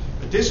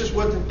 But this is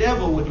what the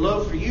devil would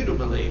love for you to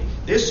believe.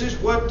 This is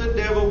what the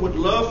devil would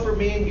love for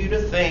me and you to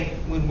think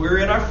when we're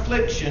in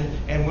affliction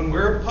and when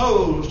we're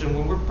opposed and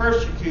when we're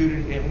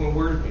persecuted and when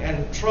we're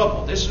in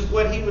trouble. This is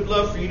what he would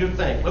love for you to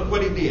think. Look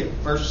what he did.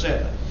 Verse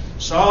 7.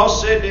 Saul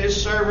said to his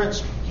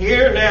servants,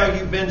 "Hear now,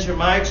 you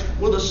Benjamites,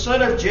 will the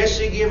son of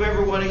Jesse give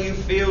every one of you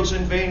fields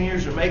and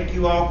vineyards, and make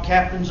you all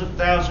captains of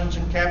thousands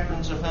and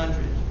captains of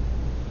hundreds?"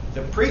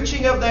 The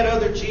preaching of that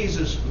other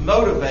Jesus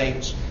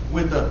motivates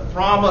with the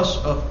promise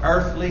of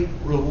earthly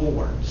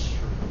rewards.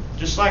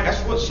 Just like that's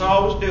what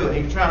Saul was doing.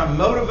 He was trying to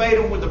motivate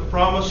them with the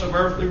promise of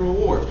earthly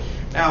rewards.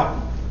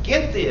 Now,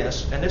 get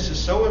this, and this is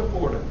so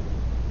important.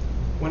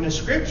 When the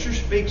Scripture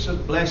speaks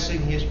of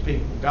blessing His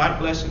people, God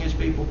blessing His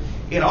people,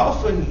 it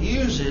often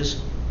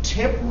uses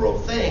temporal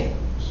things.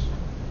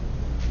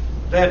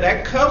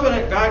 That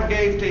covenant God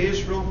gave to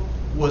Israel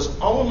was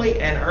only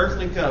an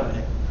earthly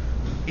covenant.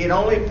 It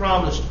only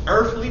promised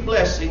earthly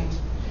blessings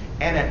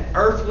and an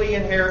earthly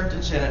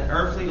inheritance in an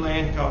earthly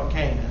land called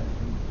Canaan.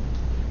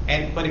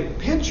 But it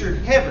pictured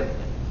heavenly.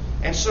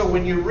 And so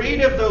when you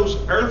read of those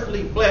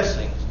earthly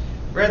blessings,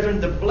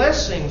 brethren, the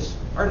blessings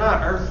are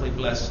not earthly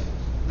blessings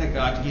that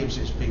God gives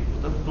His people.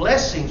 The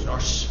blessings are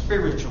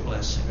spiritual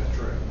blessings. That's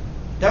right.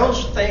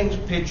 Those things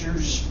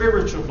picture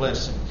spiritual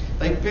blessings.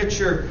 They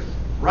picture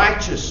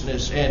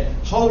righteousness and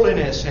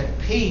holiness and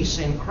peace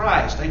in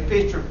Christ. They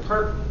picture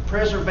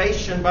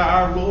preservation by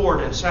our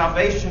Lord and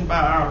salvation by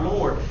our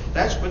Lord.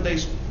 That's what they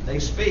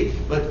speak.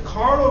 But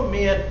carnal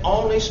men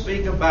only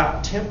speak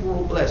about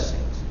temporal blessings.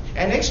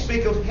 And they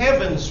speak of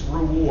heaven's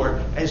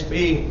reward as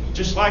being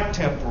just like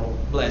temporal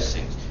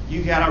blessings.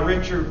 You got a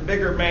richer,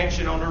 bigger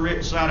mansion on the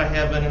rich side of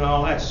heaven and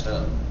all that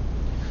stuff.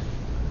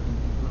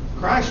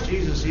 Christ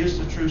Jesus is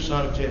the true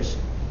son of Jesse.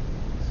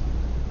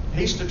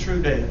 He's the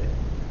true David.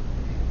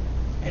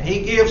 And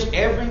He gives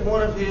every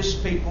one of His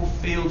people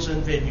fields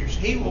and vineyards.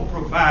 He will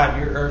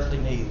provide your earthly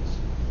needs.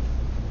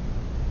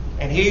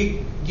 And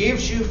He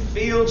gives you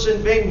fields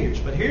and vineyards.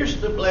 But here's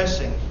the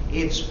blessing.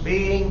 It's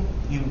being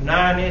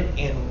united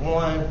in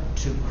one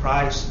to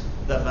Christ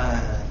the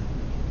vine.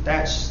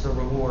 That's the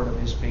reward of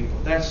His people.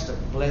 That's the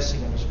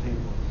blessing of His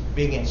people.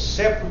 Being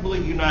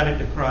inseparably united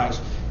to Christ.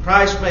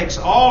 Christ makes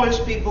all His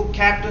people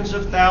captains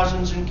of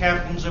thousands and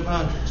captains of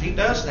hundreds. He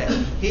does that.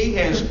 He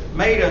has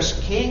made us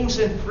kings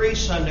and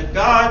priests unto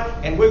God,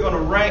 and we're going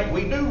to reign.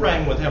 We do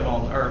reign with Him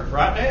on earth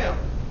right now.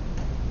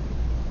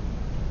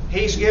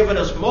 He's given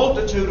us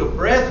multitude of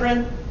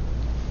brethren,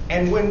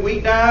 and when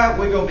we die,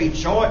 we're going to be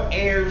joint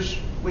heirs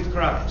with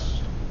Christ.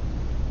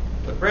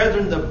 But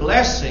brethren, the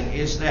blessing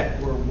is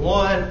that we're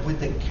one with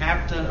the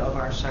captain of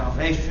our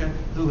salvation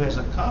who has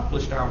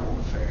accomplished our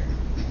warfare.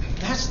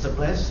 That's the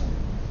blessing.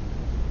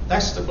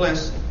 That's the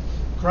blessing.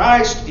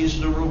 Christ is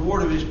the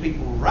reward of His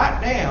people right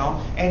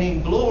now, and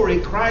in glory,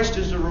 Christ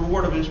is the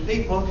reward of His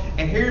people.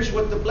 And here's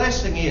what the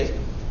blessing is.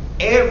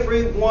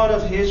 Every one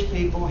of His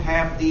people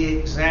have the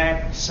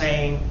exact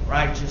same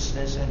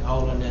righteousness and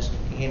holiness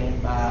in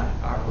and by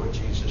our Lord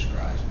Jesus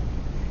Christ.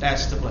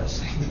 That's the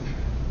blessing.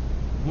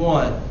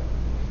 One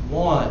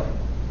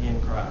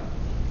in Christ.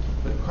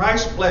 But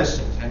Christ's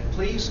blessings, and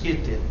please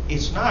get this,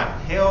 it's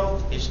not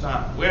health, it's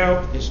not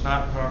wealth, it's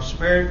not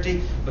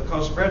prosperity,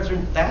 because,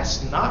 brethren,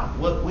 that's not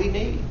what we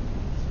need.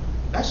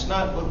 That's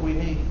not what we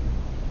need.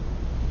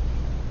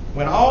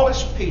 When all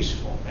is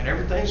peaceful and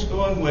everything's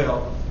going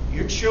well,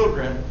 your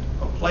children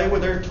will play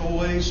with their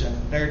toys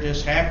and they're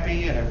just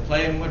happy and they're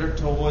playing with their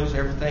toys,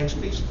 everything's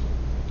peaceful.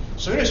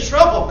 As soon as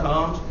trouble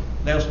comes,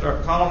 they'll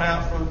start calling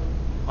out for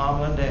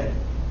Mama and Daddy.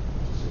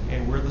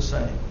 And we're the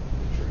same.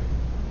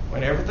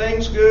 When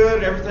everything's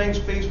good, everything's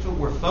peaceful,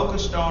 we're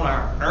focused on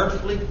our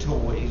earthly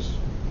toys,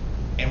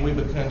 and we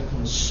become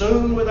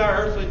consumed with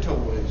our earthly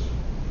toys.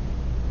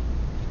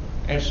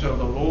 And so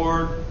the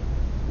Lord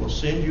will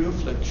send you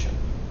affliction,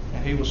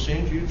 and He will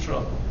send you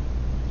trouble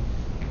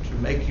to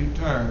make you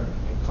turn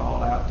and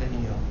call out to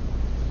Him.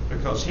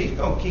 Because He's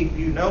going to keep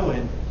you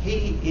knowing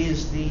He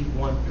is the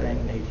one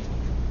thing needful.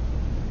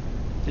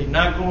 He's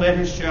not going to let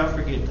His child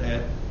forget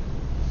that.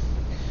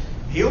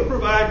 He'll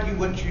provide you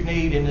what you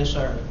need in this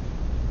earth.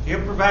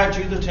 He'll provide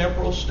you the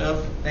temporal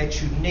stuff that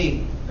you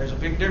need. There's a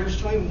big difference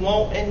between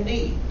want and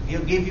need.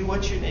 He'll give you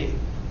what you need.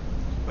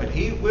 But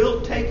He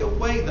will take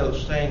away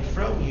those things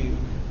from you,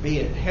 be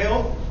it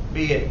health,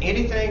 be it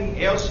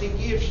anything else He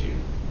gives you.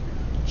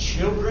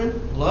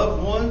 Children,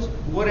 loved ones,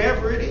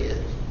 whatever it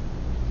is,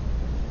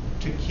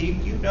 to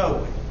keep you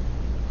knowing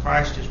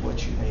Christ is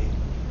what you need.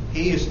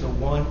 He is the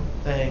one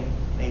thing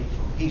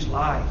needful. He's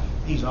life.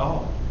 He's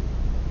all.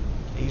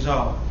 He's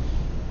all.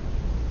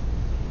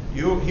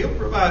 He'll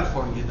provide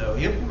for you, though.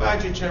 He'll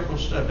provide you temporal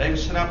stuff. David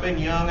said, I've been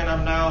young and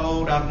I'm now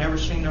old. I've never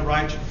seen the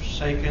righteous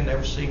forsaken,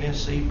 never seen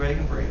his seed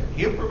begging bread.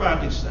 He'll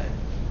provide these things.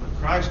 But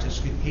Christ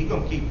is, He's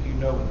going to keep you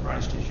knowing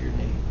Christ is your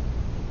need.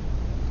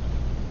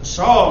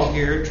 Saul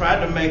here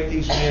tried to make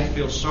these men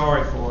feel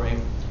sorry for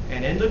him.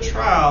 And in the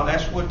trial,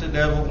 that's what the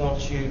devil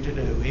wants you to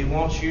do. He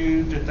wants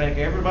you to think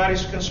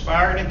everybody's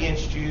conspiring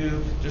against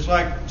you, just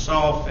like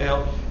Saul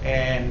felt,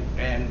 and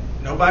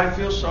nobody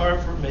feels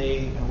sorry for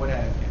me, and what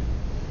have you.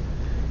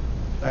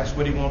 That's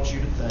what he wants you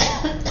to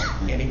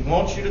think. And he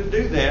wants you to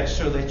do that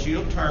so that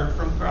you'll turn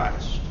from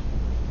Christ.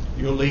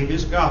 You'll leave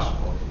His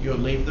gospel. You'll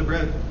leave the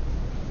brethren.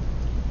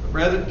 But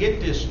brethren, get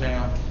this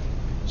now.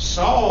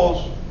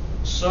 Saul's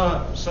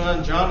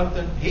son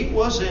Jonathan, he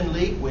was in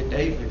league with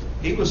David.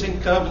 He was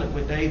in covenant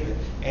with David.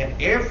 And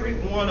every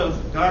one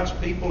of God's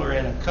people are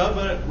in a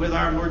covenant with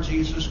our Lord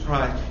Jesus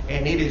Christ.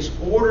 And it is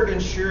ordered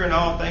and sure in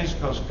all things,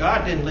 because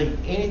God didn't leave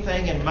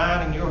anything in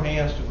mine and your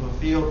hands to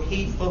fulfill.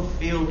 He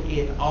fulfilled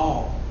it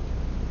all.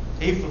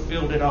 He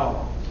fulfilled it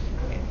all.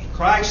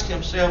 Christ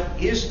himself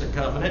is the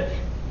covenant.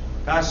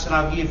 God said,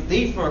 I'll give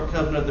thee for a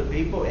covenant of the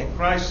people. And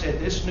Christ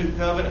said, this new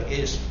covenant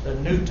is the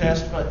New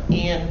Testament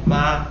in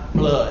my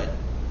blood.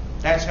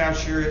 That's how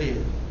sure it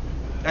is.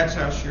 That's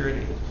how sure it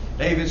is.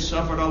 David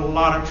suffered a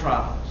lot of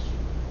trials.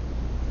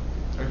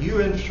 Are you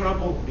in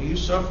trouble? Do you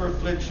suffer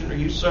affliction? Are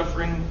you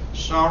suffering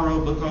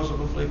sorrow because of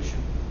affliction?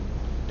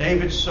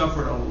 David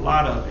suffered a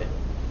lot of it.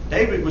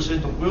 David was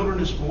in the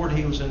wilderness more than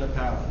he was in the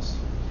palace.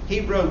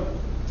 He wrote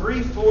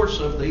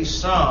 3/4 of these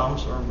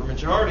Psalms, or the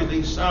majority of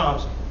these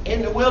Psalms,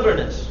 in the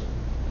wilderness.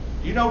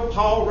 You know,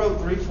 Paul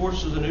wrote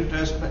 3/4 of the New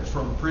Testament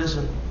from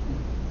prison.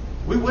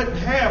 We wouldn't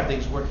have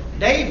these words.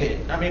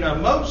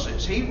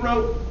 Moses, he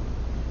wrote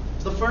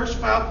the first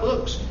 5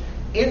 books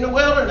in the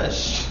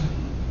wilderness,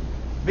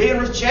 being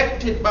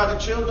rejected by the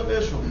children of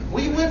Israel.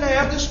 We wouldn't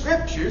have the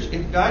scriptures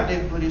if God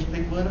didn't put his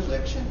people in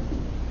affliction.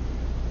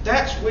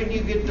 That's when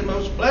you get the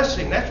most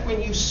blessing. That's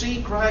when you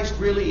see Christ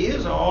really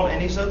is all, and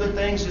these other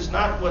things is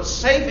not what's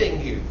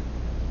saving you.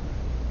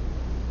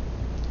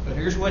 But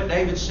here's what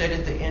David said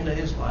at the end of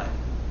his life.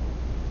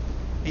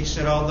 He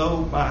said,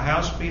 although my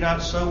house be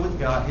not so with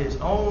God, his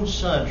own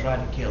son tried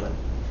to kill him.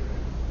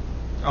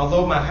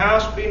 Although my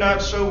house be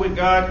not so with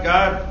God,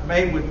 God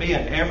made with me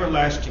an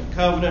everlasting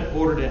covenant,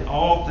 ordered in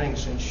all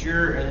things and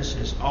sure, and this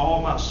is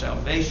all my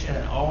salvation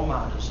and all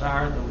my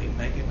desire, though we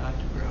make it not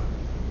to grow.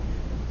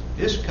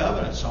 This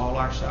covenant's all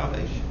our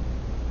salvation.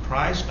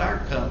 Christ, our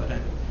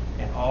covenant,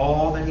 and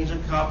all that he's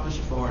accomplished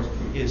for us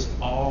is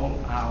all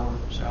our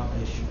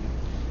salvation.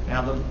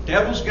 Now the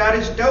devil's got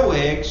his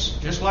Doegs,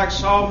 just like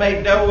Saul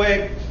made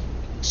Doeg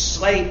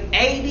slay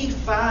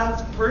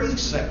 85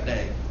 priests that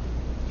day.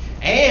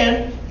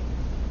 And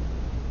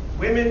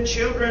women,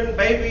 children,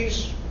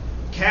 babies,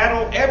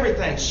 cattle,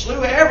 everything.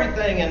 Slew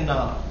everything in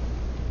Nob.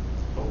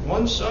 But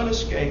one son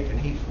escaped, and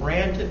he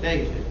ran to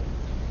David.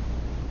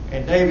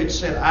 And David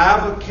said,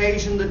 I've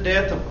occasioned the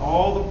death of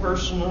all the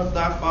persons of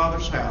thy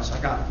father's house. I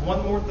got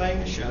one more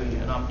thing to show you,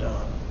 and I'm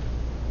done.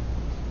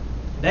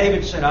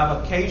 David said,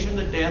 I've occasioned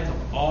the death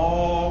of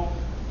all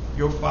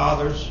your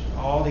fathers,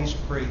 all these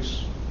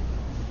priests.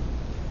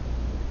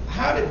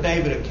 How did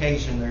David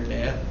occasion their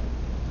death?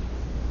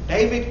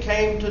 David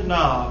came to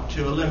Nob,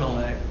 to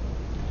Elimelech,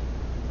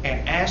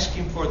 and asked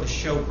him for the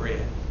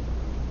showbread.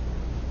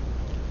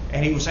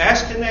 And he was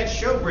asking that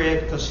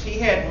showbread because he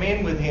had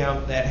men with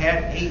him that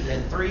hadn't eaten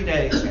in 3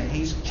 days, and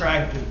he's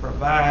trying to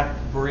provide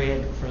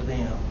bread for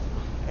them.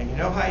 And you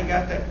know how he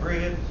got that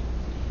bread?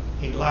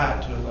 He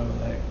lied to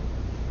Elimelech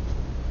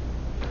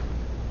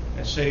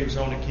and said he was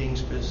on the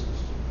king's business.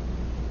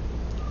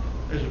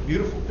 There's a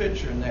beautiful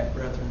picture in that,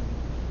 brethren.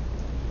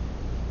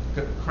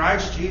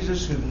 Christ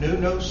Jesus, who knew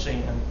no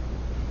sin,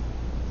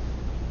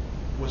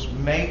 was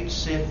made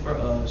sin for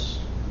us,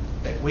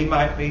 that we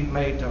might be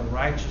made the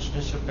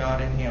righteousness of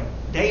God in him.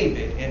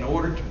 David, in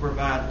order to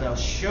provide the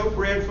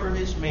showbread for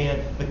his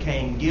men,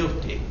 became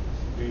guilty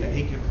that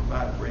he could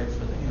provide bread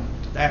for them.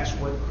 That's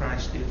what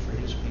Christ did for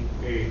his people.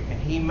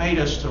 And he made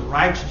us the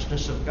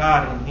righteousness of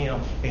God in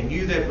him. And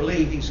you that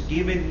believe, he's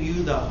given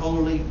you the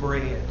holy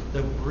bread,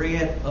 the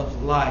bread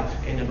of life,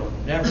 and it'll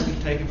never be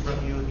taken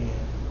from you again.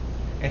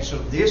 And so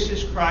this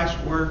is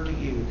Christ's word to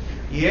you.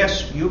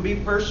 Yes, you'll be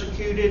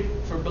persecuted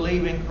for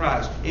believing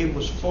Christ. It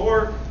was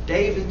for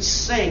David's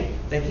sake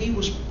that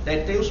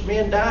those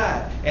men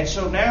died. And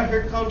so now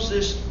here comes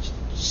this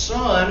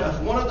son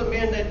of one of the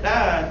men that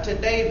died to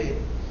David.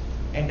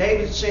 And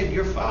David said,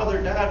 your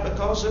father died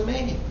because of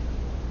me.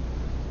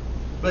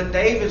 But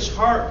David's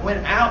heart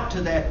went out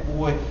to that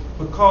boy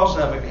because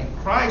of it. And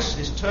Christ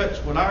is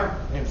touched with our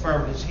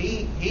infirmities.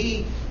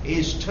 He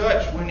is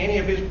touched when any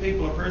of his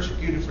people are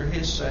persecuted for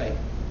his sake.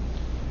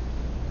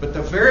 But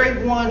the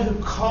very one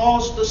who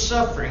caused the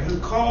suffering, who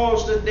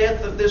caused the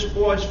death of this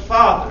boy's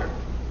father,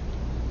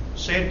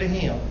 said to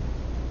him,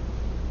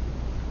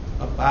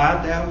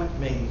 abide thou with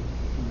me,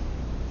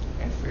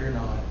 and fear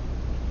not.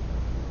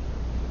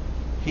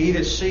 He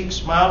that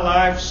seeks my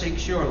life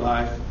seeks your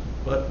life,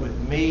 but with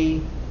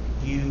me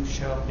you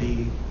shall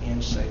be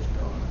in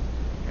safeguard.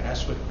 And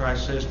that's what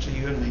Christ says to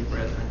you and me,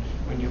 brethren.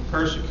 When you're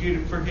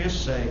persecuted for his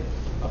sake,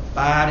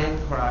 abide in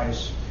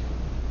Christ,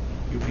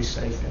 you'll be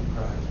safe in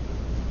Christ.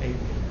 Amen.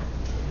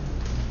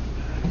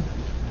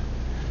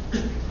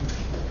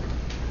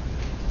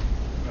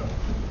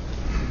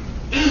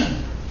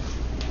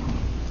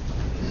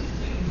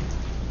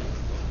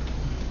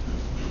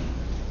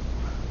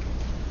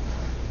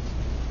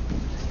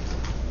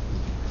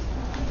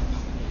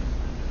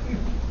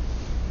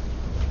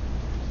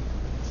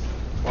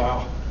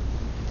 Wow.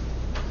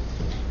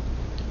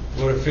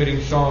 What a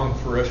fitting song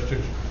for us to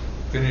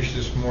finish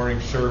this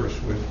morning's service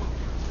with.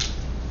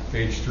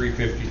 Page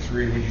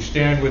 353. Would you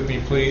stand with me,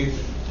 please?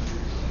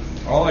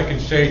 All I can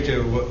say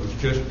to what was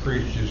just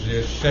preached is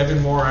this: 7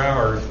 more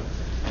hours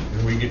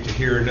and we get to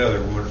hear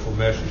another wonderful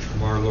message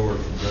from our Lord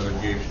from Brother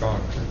Gabe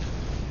Stoner.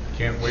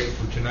 Can't wait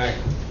for tonight.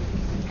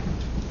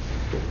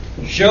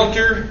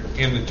 Shelter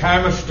in the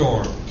time of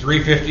storm,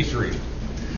 353.